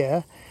every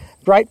year.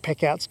 Great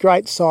pickouts,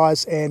 great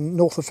size, and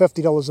north of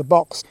 $50 a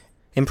box.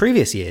 In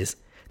previous years,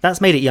 that's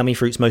made it Yummy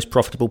Fruit's most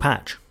profitable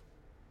patch.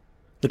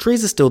 The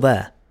trees are still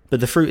there, but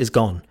the fruit is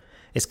gone.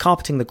 It's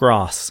carpeting the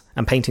grass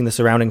and painting the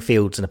surrounding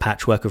fields in a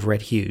patchwork of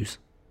red hues.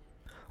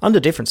 Under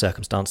different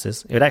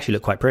circumstances, it would actually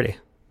look quite pretty.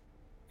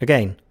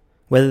 Again,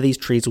 whether these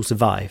trees will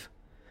survive,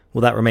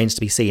 well, that remains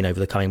to be seen over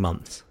the coming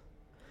months.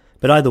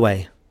 But either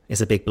way,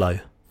 it's a big blow.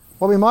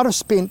 Well, we might have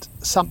spent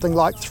something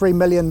like $3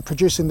 million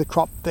producing the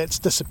crop that's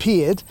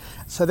disappeared,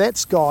 so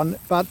that's gone,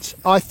 but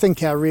I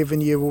think our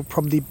revenue will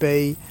probably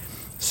be,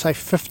 say,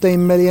 $15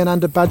 million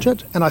under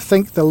budget, and I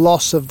think the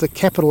loss of the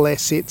capital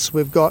assets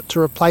we've got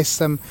to replace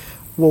them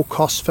will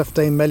cost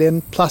 $15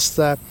 million, plus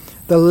the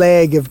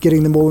lag of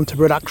getting them all into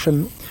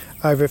production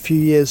over a few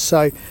years.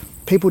 So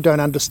people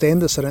don't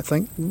understand this, I don't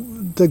think.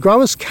 The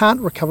growers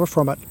can't recover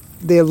from it.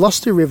 They've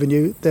lost their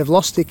revenue, they've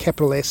lost their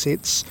capital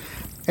assets,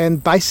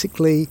 and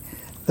basically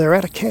they're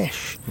out of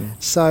cash.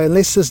 So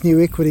unless there's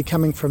new equity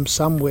coming from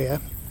somewhere,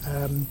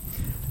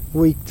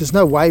 there's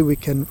no way we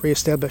can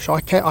re-establish.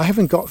 I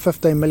haven't got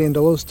 $15 million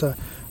to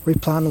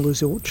replant all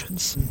these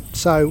orchards.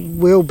 So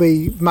we'll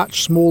be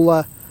much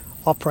smaller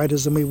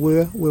operators than we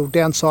were. We'll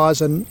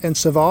downsize and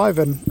survive,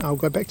 and I'll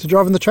go back to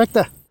driving the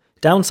tractor.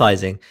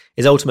 Downsizing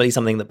is ultimately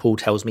something that Paul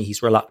tells me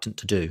he's reluctant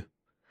to do.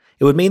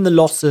 It would mean the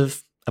loss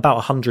of about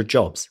 100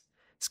 jobs,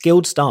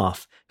 skilled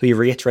staff who he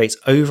reiterates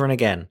over and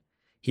again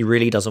he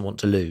really doesn't want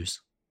to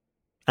lose.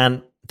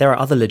 And there are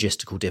other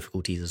logistical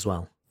difficulties as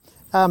well.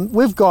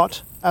 We've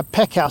got a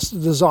pack house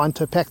designed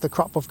to pack the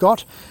crop we've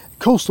got,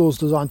 cool stores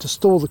designed to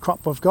store the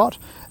crop we've got,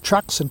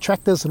 trucks and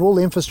tractors and all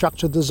the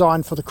infrastructure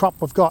designed for the crop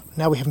we've got.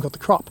 Now we haven't got the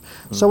crop.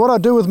 So what I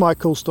do with my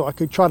cool store, I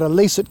could try to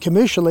lease it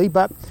commercially,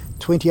 but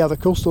 20 other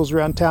cool stores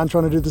around town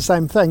trying to do the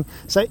same thing.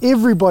 So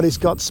everybody's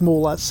got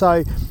smaller.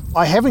 So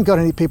I haven't got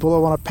any people that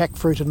want to pack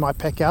fruit in my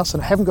pack house,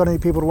 and I haven't got any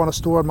people that want to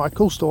store in my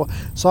cool store.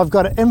 So I've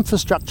got an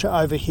infrastructure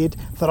overhead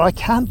that I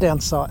can't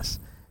downsize.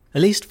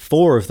 At least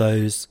 4 of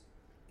those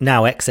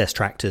now excess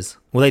tractors,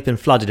 well, they've been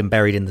flooded and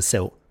buried in the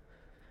silt.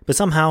 But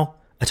somehow,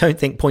 I don't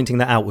think pointing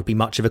that out would be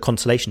much of a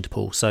consolation to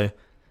Paul, so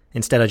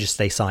instead I just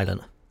stay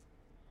silent.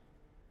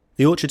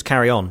 The orchards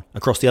carry on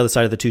across the other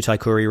side of the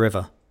Tutaikuri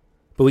River,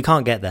 but we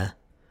can't get there.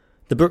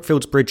 The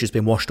Brookfields Bridge has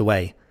been washed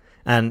away,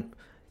 and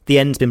the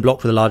end's been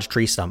blocked with a large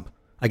tree stump,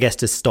 I guess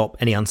to stop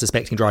any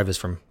unsuspecting drivers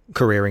from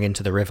careering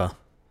into the river.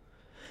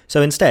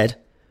 So instead,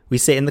 we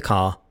sit in the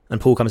car and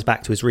Paul comes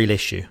back to his real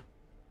issue: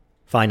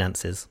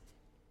 finances.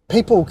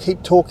 People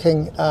keep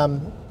talking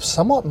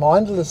somewhat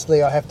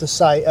mindlessly, I have to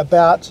say,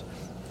 about,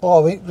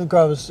 the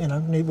growers,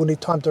 we'll need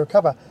time to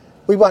recover.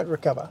 We won't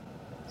recover.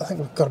 I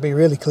think we've got to be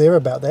really clear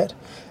about that.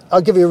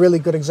 I'll give you a really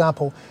good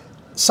example.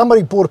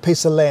 Somebody bought a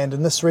piece of land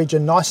in this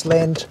region, nice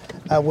land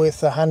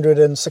worth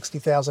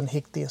 160,000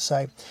 hectares,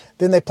 say.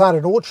 Then they planted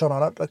an orchard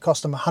on it. It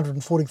cost them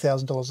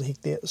 $140,000 a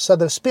hectare. So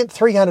they've spent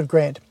 300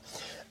 grand.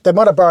 They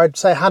might have borrowed,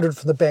 say, 100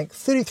 from the bank.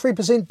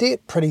 33%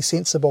 debt, pretty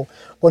sensible.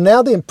 Well,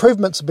 now the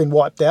improvements have been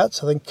wiped out,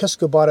 so they can kiss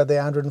goodbye to their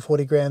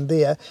 140 grand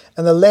there,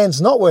 and the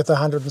land's not worth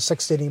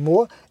 160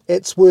 anymore.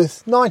 It's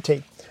worth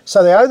 90.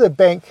 So they owe the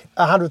bank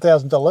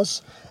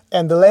 $100,000,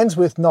 and the land's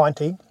worth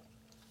 90.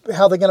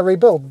 How are they going to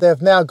rebuild?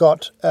 They've now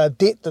got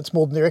debt that's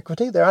more than their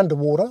equity. They're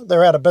underwater.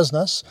 They're out of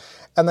business.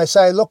 And they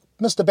say, look,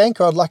 Mr.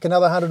 Banker, I'd like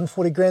another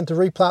 140 grand to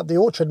replant the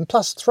orchard and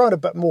plus throw in a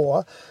bit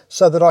more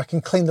so that I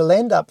can clean the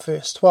land up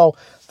first. Well,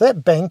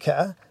 that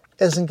banker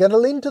isn't going to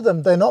lend to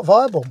them. They're not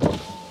viable.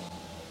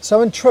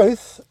 So in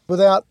truth,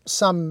 without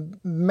some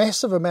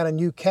massive amount of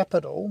new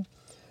capital,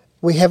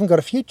 we haven't got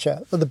a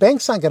future. But the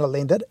banks aren't going to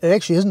lend it. It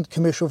actually isn't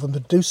commercial for them to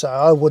do so.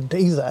 I wouldn't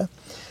either.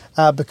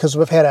 Because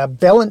we've had our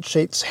balance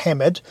sheets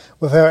hammered,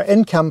 we've had our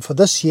income for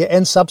this year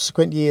and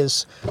subsequent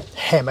years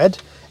hammered,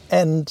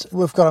 and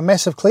we've got a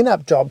massive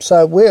clean-up job.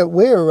 So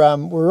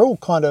we're all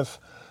kind of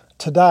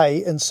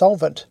today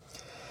insolvent.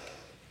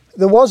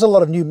 There was a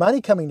lot of new money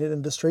coming into the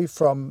industry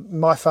from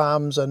My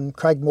Farms and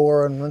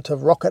Craigmore and into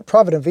Rocket,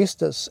 private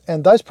investors,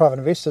 and those private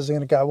investors are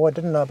going to go, well, I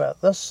didn't know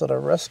about this sort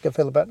of risk. I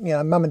feel about,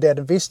 mum and dad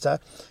investor.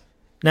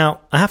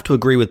 Now, I have to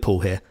agree with Paul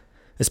here,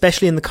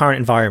 especially in the current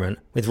environment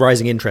with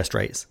rising interest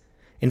rates.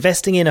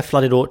 Investing in a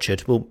flooded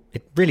orchard, well,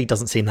 it really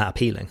doesn't seem that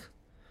appealing.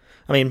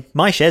 I mean,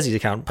 my Sharesies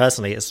account,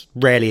 personally, it's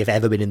rarely if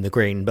ever been in the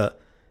green, but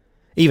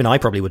even I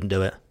probably wouldn't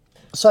do it.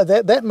 So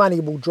that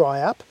money will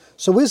dry up.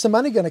 So where's the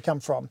money going to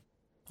come from?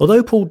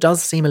 Although Paul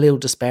does seem a little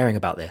despairing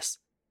about this,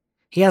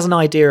 he has an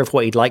idea of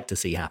what he'd like to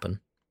see happen.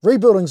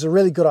 Rebuilding's a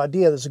really good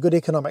idea. There's a good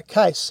economic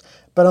case.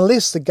 But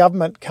unless the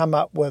government come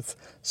up with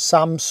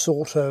some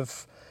sort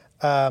of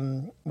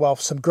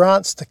some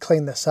grants to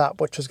clean this up,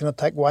 which is going to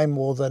take way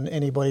more than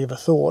anybody ever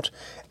thought,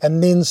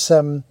 and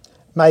then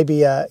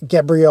maybe a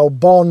Gabrielle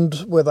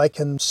bond where they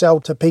can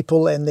sell to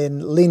people and then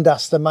lend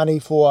us the money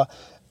for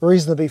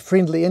reasonably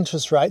friendly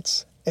interest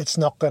rates, it's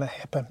not going to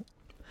happen.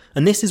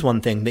 And this is one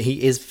thing that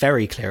he is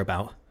very clear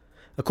about.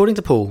 According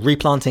to Paul,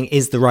 replanting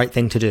is the right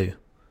thing to do.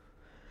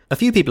 A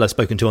few people I've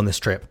spoken to on this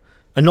trip,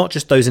 and not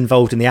just those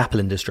involved in the apple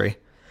industry,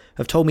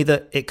 have told me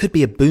that it could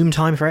be a boom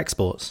time for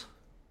exports.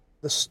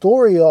 The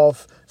story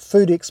of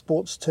food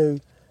exports to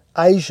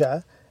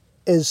Asia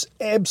is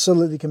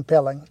absolutely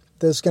compelling.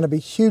 There's going to be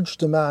huge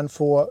demand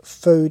for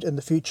food in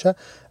the future.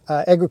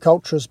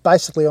 Agriculture is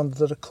basically on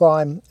the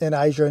decline in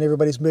Asia and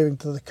everybody's moving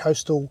to the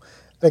coastal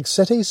big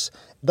cities.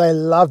 They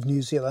love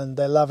New Zealand.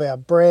 They love our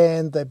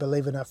brand. They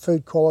believe in our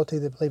food quality.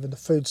 They believe in the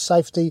food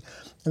safety.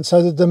 And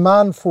so the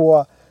demand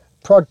for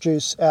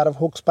produce out of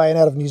Hawke's Bay and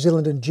out of New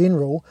Zealand in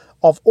general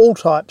of all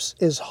types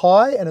is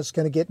high, and it's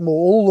going to get more.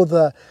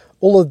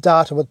 All of the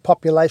data with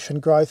population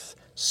growth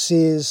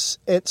says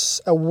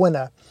it's a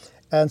winner.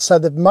 And so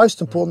the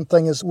most important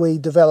thing is we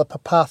develop a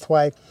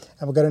pathway,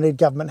 and we're going to need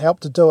government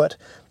help to do it,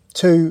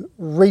 to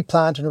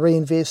replant and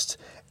reinvest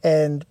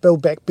and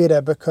build back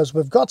better, because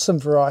we've got some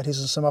varieties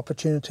and some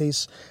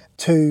opportunities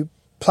to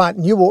plant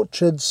new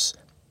orchards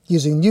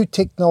using new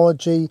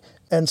technology.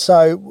 And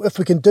so if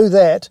we can do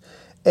that,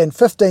 in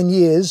 15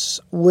 years,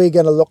 we're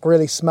going to look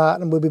really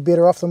smart and we'll be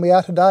better off than we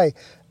are today.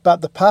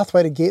 But the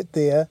pathway to get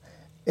there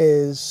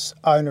is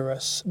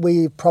onerous.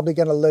 We're probably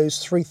going to lose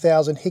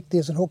 3,000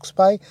 hectares in Hawke's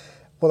Bay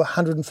with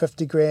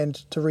 150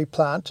 grand to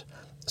replant.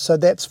 So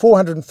that's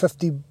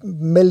 $450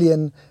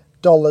 million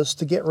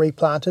to get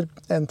replanted,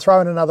 and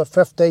throw in another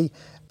 50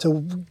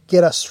 to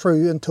get us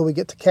through until we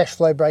get to cash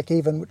flow break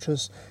even, which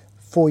is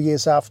 4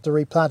 years after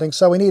replanting.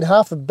 So we need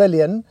 $500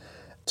 million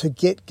to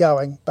get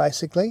going,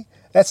 basically.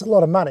 That's a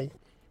lot of money.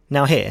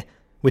 Now here,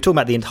 we're talking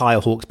about the entire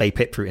Hawke's Bay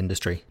pit fruit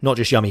industry, not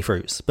just yummy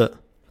fruits, but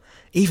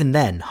even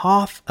then,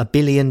 $500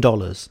 million.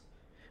 Well,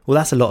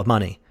 that's a lot of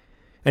money.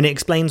 And it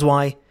explains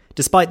why,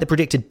 despite the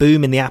predicted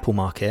boom in the apple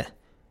market,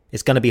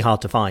 it's going to be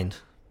hard to find.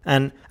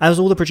 And as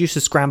all the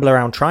producers scramble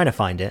around trying to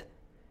find it,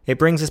 it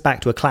brings us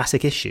back to a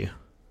classic issue.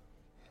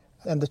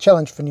 And the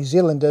challenge for New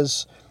Zealand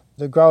is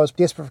the growers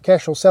desperate for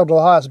cash will sell to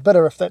the highest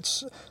bidder. If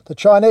that's the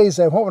Chinese,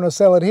 they won't want to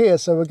sell it here.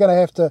 So we're going to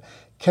have to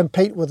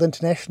compete with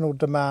international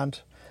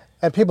demand.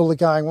 And people are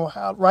going, well,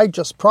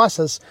 outrageous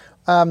prices.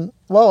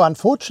 Well,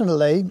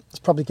 unfortunately, it's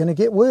probably going to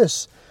get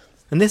worse.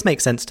 And this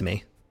makes sense to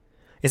me.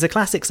 It's a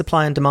classic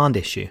supply and demand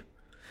issue.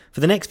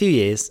 For the next few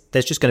years,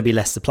 there's just going to be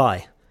less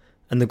supply.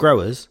 And the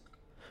growers,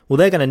 well,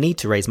 they're going to need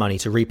to raise money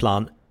to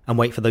replant and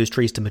wait for those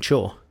trees to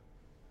mature.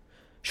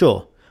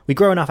 Sure, we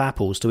grow enough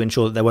apples to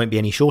ensure that there won't be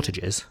any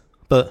shortages,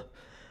 but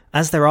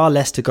as there are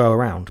less to go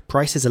around,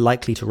 prices are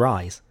likely to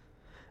rise,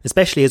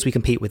 especially as we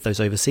compete with those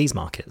overseas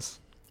markets.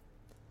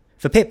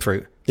 For pip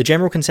fruit, the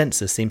general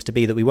consensus seems to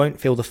be that we won't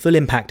feel the full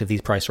impact of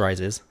these price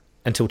rises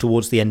until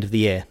towards the end of the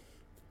year.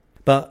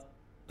 But,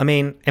 I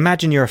mean,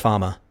 imagine you're a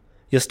farmer.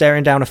 You're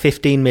staring down a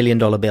 $15 million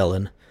bill,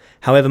 and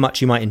however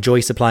much you might enjoy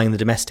supplying the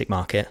domestic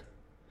market,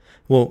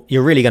 well,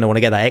 you're really going to want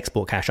to get that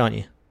export cash, aren't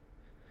you?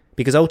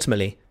 Because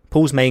ultimately,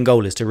 Paul's main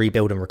goal is to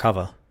rebuild and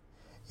recover.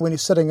 When you're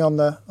sitting on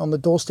the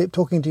doorstep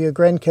talking to your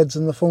grandkids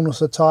in the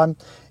fullness of time,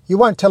 you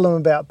won't tell them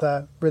about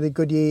the really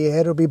good year you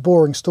had. It'll be a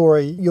boring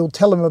story. You'll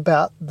tell them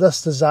about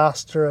this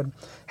disaster and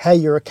how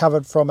you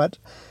recovered from it.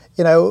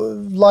 You know,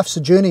 life's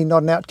a journey,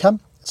 not an outcome.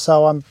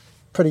 So I'm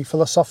pretty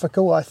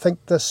philosophical. I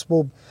think this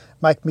will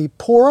make me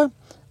poorer,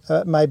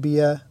 maybe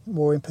a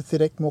more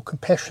empathetic, more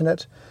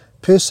compassionate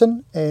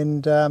person.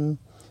 And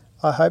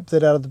I hope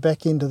that out of the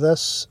back end of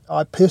this,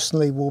 I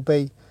personally will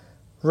be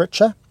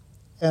richer.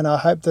 And I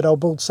hope that I'll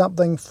build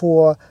something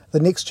for the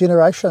next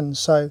generation.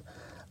 So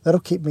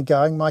that'll keep me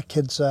going. My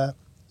kids are,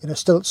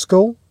 still at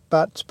school,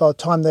 but by the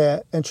time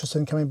they're interested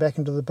in coming back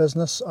into the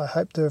business, I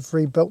hope to have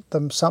rebuilt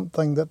them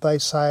something that they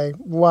say,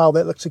 wow,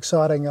 that looks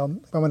exciting.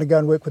 I'm going to go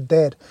and work with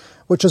Dad,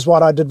 which is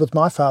what I did with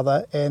my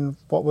father and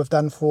what we've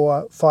done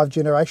for 5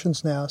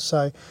 generations now.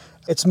 So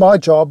it's my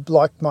job,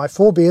 like my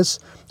forebears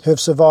who have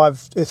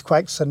survived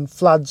earthquakes and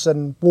floods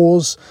and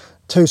wars,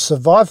 to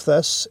survive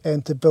this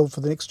and to build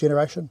for the next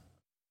generation.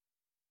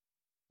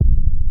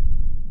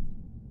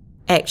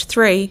 Act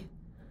 3.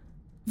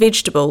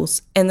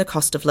 Vegetables and the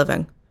cost of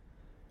living.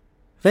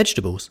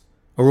 Vegetables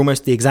are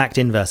almost the exact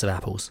inverse of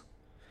apples.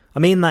 I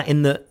mean that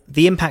in that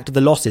the impact of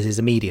the losses is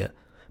immediate,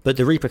 but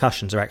the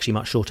repercussions are actually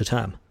much shorter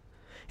term.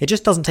 It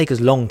just doesn't take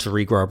as long to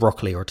regrow a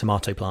broccoli or a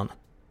tomato plant.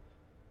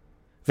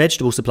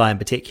 Vegetable supply in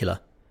particular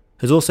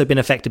has also been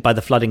affected by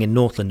the flooding in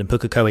Northland and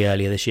Pukekohe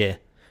earlier this year,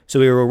 so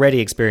we were already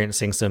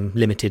experiencing some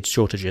limited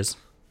shortages.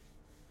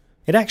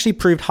 It actually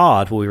proved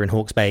hard while we were in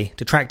Hawke's Bay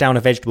to track down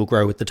a vegetable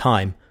grower with the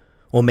time,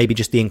 or maybe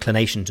just the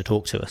inclination to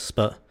talk to us,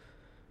 but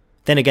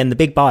then again the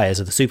big buyers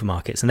are the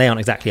supermarkets and they aren't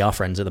exactly our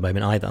friends at the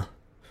moment either.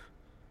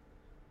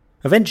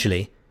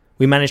 Eventually,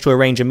 we managed to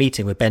arrange a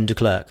meeting with Ben de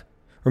Klerk.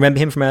 Remember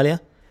him from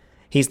earlier?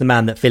 He's the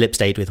man that Philip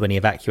stayed with when he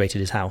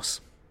evacuated his house.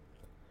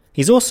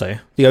 He's also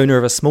the owner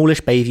of a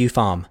smallish Bayview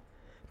farm,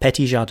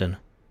 Petit Jardin.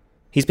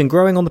 He's been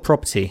growing on the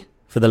property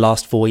for the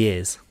last 4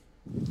 years.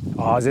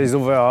 There's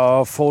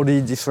over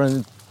 40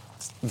 different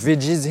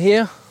veggies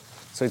here,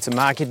 so it's a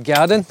market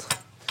garden.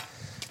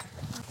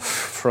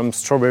 From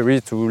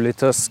strawberry to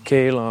lettuce,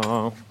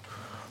 kale,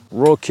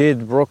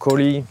 rocket,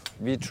 broccoli,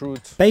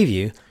 beetroot.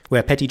 Bayview,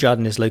 where Petit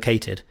Jardin is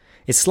located,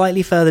 is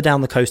slightly further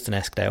down the coast than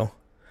Eskdale,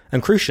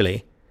 and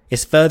crucially,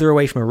 it's further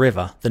away from a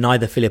river than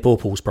either Philip or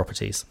Paul's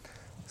properties.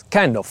 It's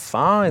kind of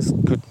far, it's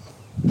good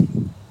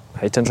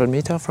 800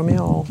 meters from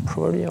here, or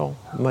probably, or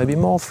maybe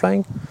more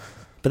flying.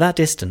 But that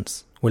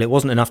distance, well, it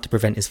wasn't enough to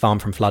prevent his farm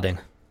from flooding.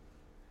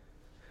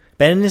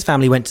 Ben and his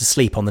family went to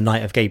sleep on the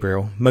night of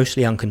Gabrielle,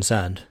 mostly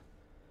unconcerned.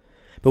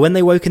 But when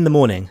they woke in the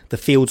morning, the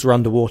fields were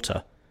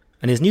underwater,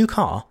 and his new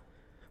car,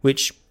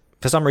 which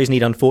for some reason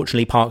he'd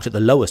unfortunately parked at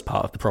the lowest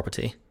part of the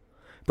property,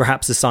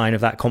 perhaps a sign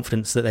of that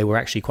confidence that they were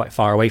actually quite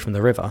far away from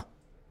the river,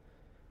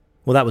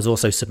 well, that was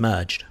also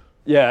submerged.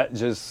 Yeah,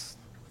 just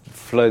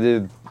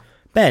flooded.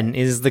 Ben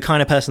is the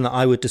kind of person that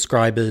I would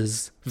describe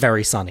as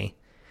very sunny.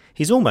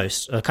 He's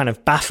almost a kind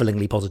of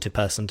bafflingly positive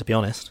person, to be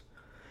honest.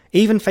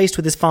 Even faced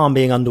with his farm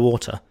being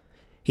underwater,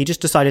 he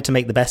just decided to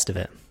make the best of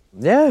it.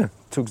 Yeah,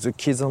 took the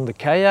kids on the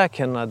kayak,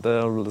 and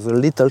the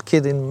little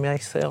kid in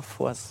myself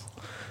was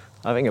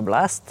having a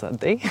blast that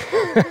day.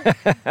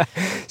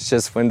 It's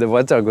just when the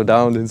water go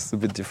down, it's a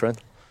bit different.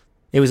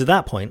 It was at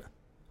that point,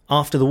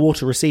 after the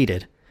water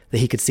receded, that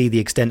he could see the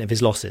extent of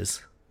his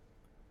losses.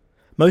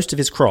 Most of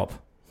his crop,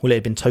 well, it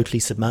had been totally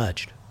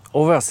submerged.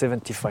 Over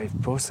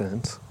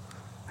 75%,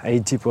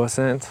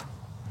 80%.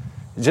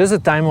 Just the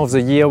time of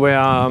the year where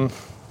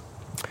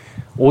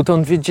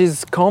autumn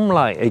veggies come,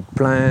 like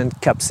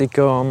eggplant,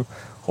 capsicum,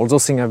 all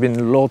those things have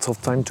been lots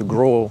of time to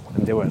grow,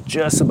 and they were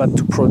just about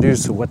to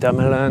produce a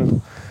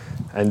watermelon,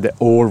 and they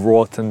all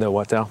rot in the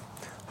water.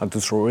 Had to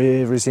throw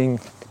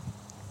everything.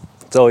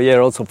 So yeah,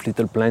 lots of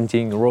little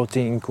planting,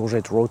 rotting,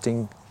 courgette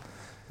rotting.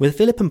 With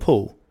Philip and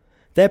Paul,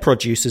 their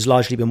produce has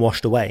largely been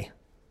washed away.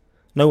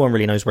 No one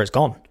really knows where it's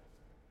gone.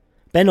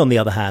 Ben, on the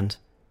other hand,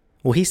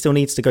 Well, he still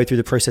needs to go through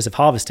the process of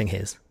harvesting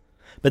his.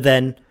 But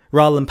then,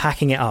 rather than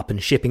packing it up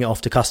and shipping it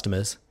off to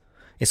customers,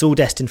 it's all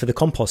destined for the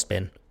compost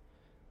bin.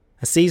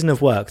 A season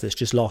of work that's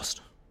just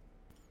lost.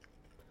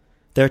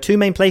 There are two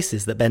main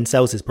places that Ben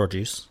sells his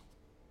produce.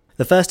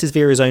 The first is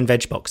via his own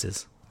veg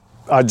boxes.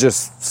 I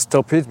just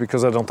stop it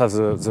because I don't have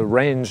the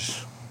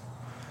range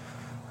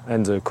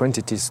and the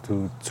quantities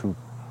to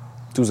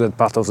do that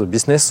part of the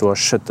business, so I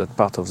shut that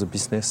part of the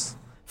business.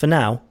 For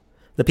now,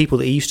 the people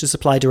that he used to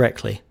supply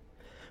directly,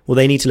 well,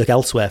 they need to look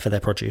elsewhere for their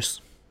produce.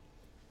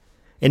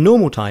 In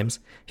normal times,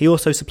 he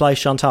also supplies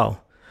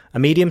Chantal, a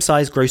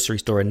medium-sized grocery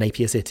store in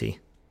Napier City.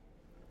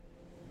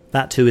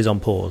 That too is on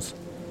pause.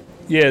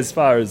 Yeah, as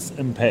far as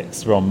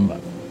impacts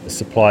from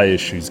supply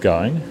issues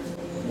going,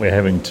 we're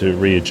having to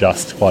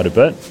readjust quite a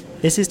bit.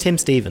 This is Tim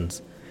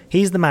Stevens.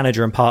 He's the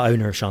manager and part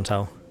owner of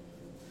Chantal.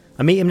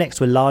 I meet him next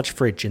to a large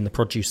fridge in the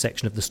produce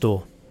section of the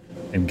store.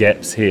 And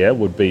gaps here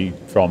would be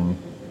from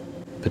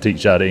Petite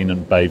Jardin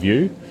and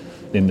Bayview.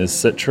 Then there's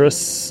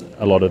citrus.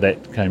 A lot of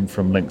that came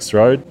from Links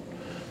Road.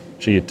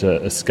 She had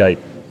to escape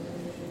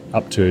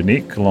up to her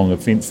neck along a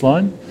fence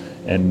line,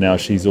 and now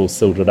she's all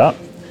silted up.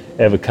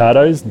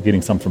 Avocados,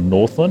 getting some from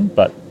Northland,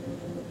 but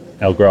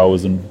our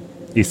growers in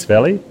East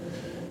Valley,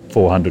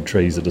 400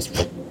 trees are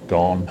just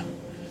gone.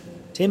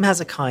 Tim has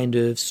a kind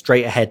of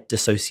straight-ahead,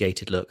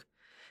 dissociated look.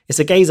 It's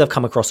a gaze I've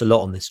come across a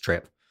lot on this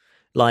trip.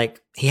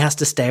 Like, he has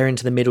to stare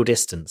into the middle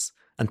distance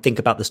and think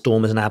about the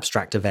storm as an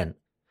abstract event,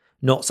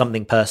 not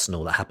something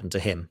personal that happened to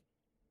him.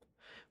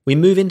 We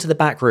move into the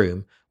back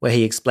room where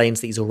he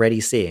explains that he's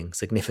already seeing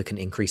significant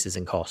increases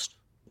in cost.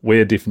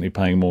 We're definitely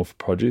paying more for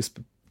produce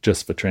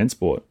just for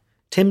transport.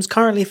 Tim's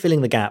currently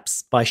filling the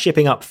gaps by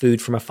shipping up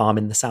food from a farm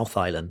in the South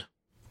Island.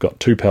 Got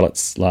 2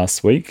 pallets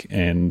last week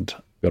and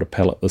got a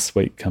pallet this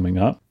week coming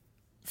up.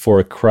 For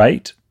a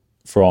crate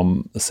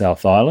from the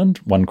South Island,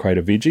 1 crate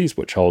of veggies,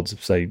 which holds,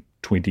 say,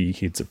 20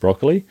 heads of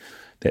broccoli,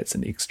 that's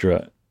an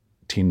extra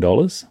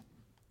 $10.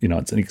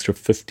 It's an extra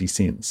 50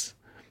 cents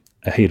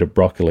a head of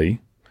broccoli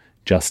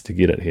just to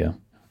get it here.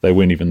 They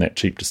weren't even that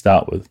cheap to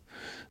start with,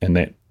 and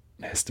that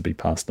has to be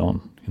passed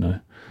on.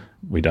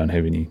 We don't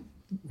have any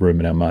room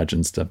in our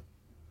margins to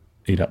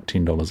eat up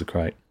 $10 a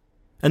crate.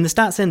 And the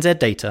Stats NZ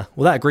data,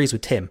 well, that agrees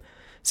with Tim.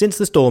 Since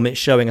the storm, it's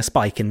showing a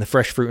spike in the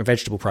fresh fruit and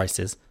vegetable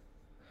prices.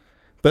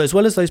 But as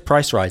well as those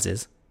price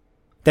rises,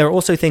 there are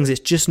also things it's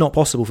just not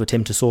possible for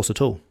Tim to source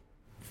at all.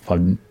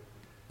 I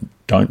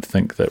don't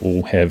think that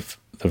we'll have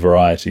the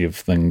variety of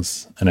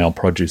things in our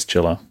produce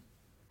chiller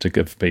to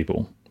give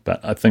people,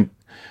 but I think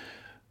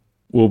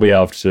we'll be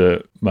able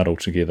to muddle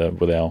together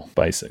with our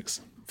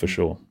basics, for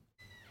sure.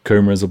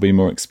 Kumaras will be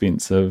more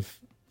expensive,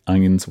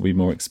 onions will be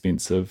more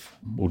expensive.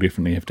 We'll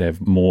definitely have to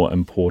have more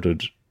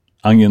imported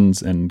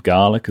onions, and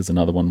garlic is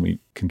another one we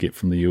can get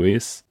from the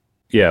US.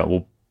 Yeah,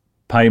 we'll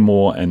pay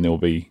more and there'll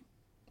be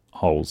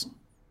holes.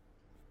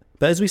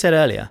 But as we said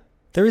earlier,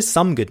 there is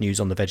some good news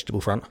on the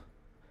vegetable front.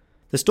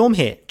 The storm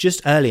hit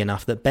just early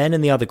enough that Ben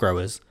and the other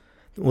growers,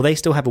 well, they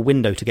still have a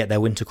window to get their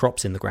winter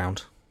crops in the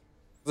ground.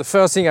 The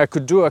first thing I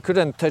could do, I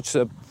couldn't touch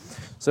the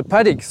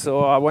paddock, so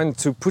I went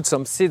to put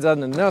some seeds in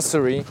the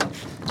nursery.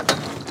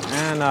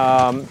 And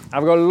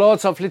I've got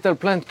lots of little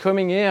plants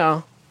coming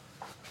here.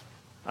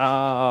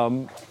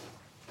 That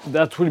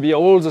will be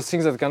all the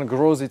things that can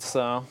grow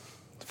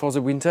for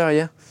the winter,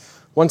 yeah.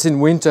 Once in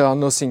winter,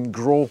 nothing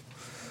grow.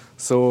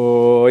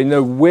 So in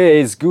a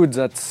way, it's good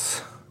that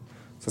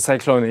the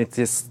cyclone, it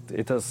is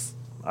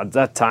at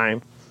that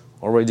time,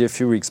 already a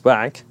few weeks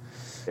back,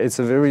 it's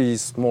a very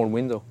small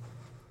window.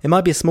 It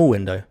might be a small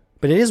window,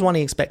 but it is one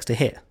he expects to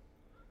hit.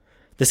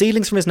 The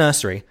seedlings from his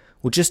nursery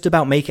will just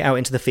about make it out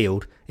into the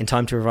field in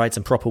time to provide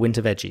some proper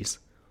winter veggies.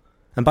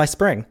 And by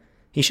spring,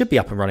 he should be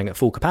up and running at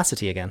full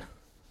capacity again.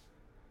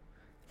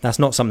 That's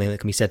not something that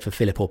can be said for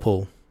Philip or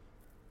Paul.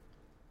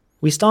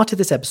 We started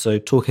this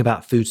episode talking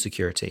about food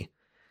security,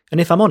 and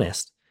if I'm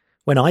honest,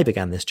 when I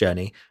began this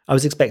journey, I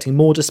was expecting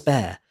more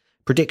despair,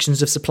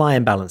 predictions of supply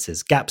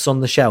imbalances, gaps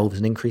on the shelves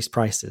and increased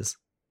prices.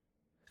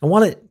 And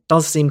while it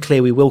does seem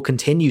clear we will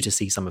continue to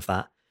see some of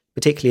that,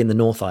 particularly in the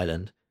North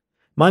Island,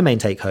 my main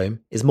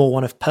take-home is more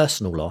one of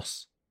personal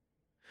loss.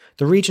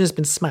 The region has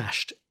been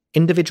smashed.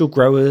 Individual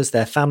growers,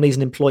 their families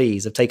and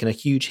employees have taken a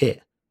huge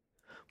hit,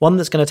 one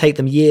that's going to take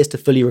them years to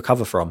fully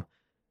recover from,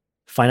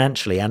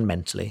 financially and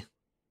mentally.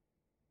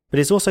 But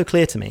it's also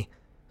clear to me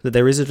that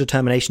there is a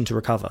determination to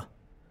recover,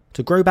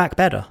 to grow back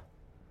better,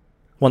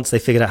 once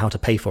they've figured out how to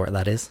pay for it,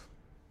 that is.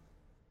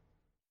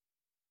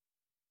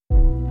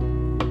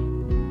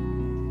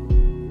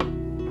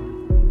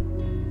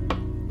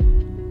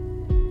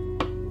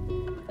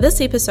 This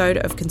episode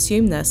of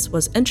Consume This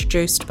was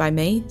introduced by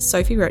me,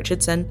 Sophie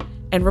Richardson,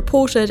 and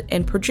reported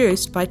and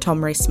produced by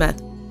Tom Rees-Smith.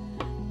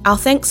 Our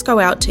thanks go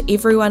out to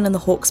everyone in the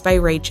Hawke's Bay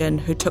region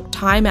who took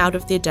time out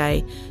of their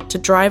day to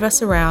drive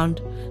us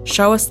around,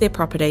 show us their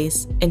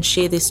properties, and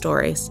share their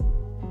stories.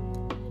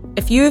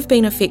 If you have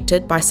been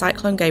affected by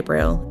Cyclone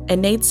Gabrielle and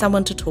need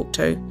someone to talk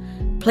to,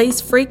 please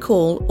free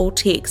call or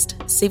text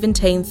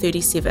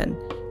 1737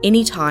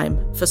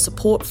 anytime for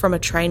support from a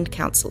trained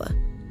counsellor.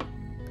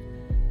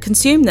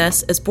 Consume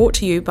This is brought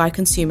to you by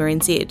Consumer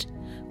NZ.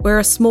 We're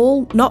a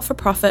small,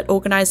 not-for-profit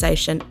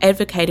organisation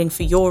advocating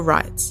for your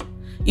rights.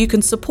 You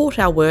can support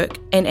our work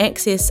and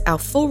access our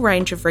full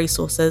range of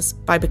resources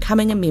by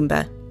becoming a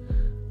member.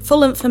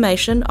 Full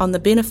information on the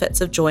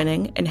benefits of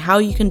joining and how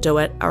you can do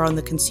it are on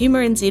the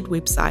Consumer NZ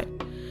website.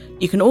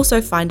 You can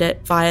also find it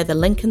via the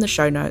link in the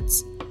show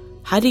notes.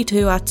 Haere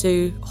tū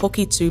atu,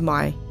 hoki tū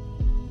mai.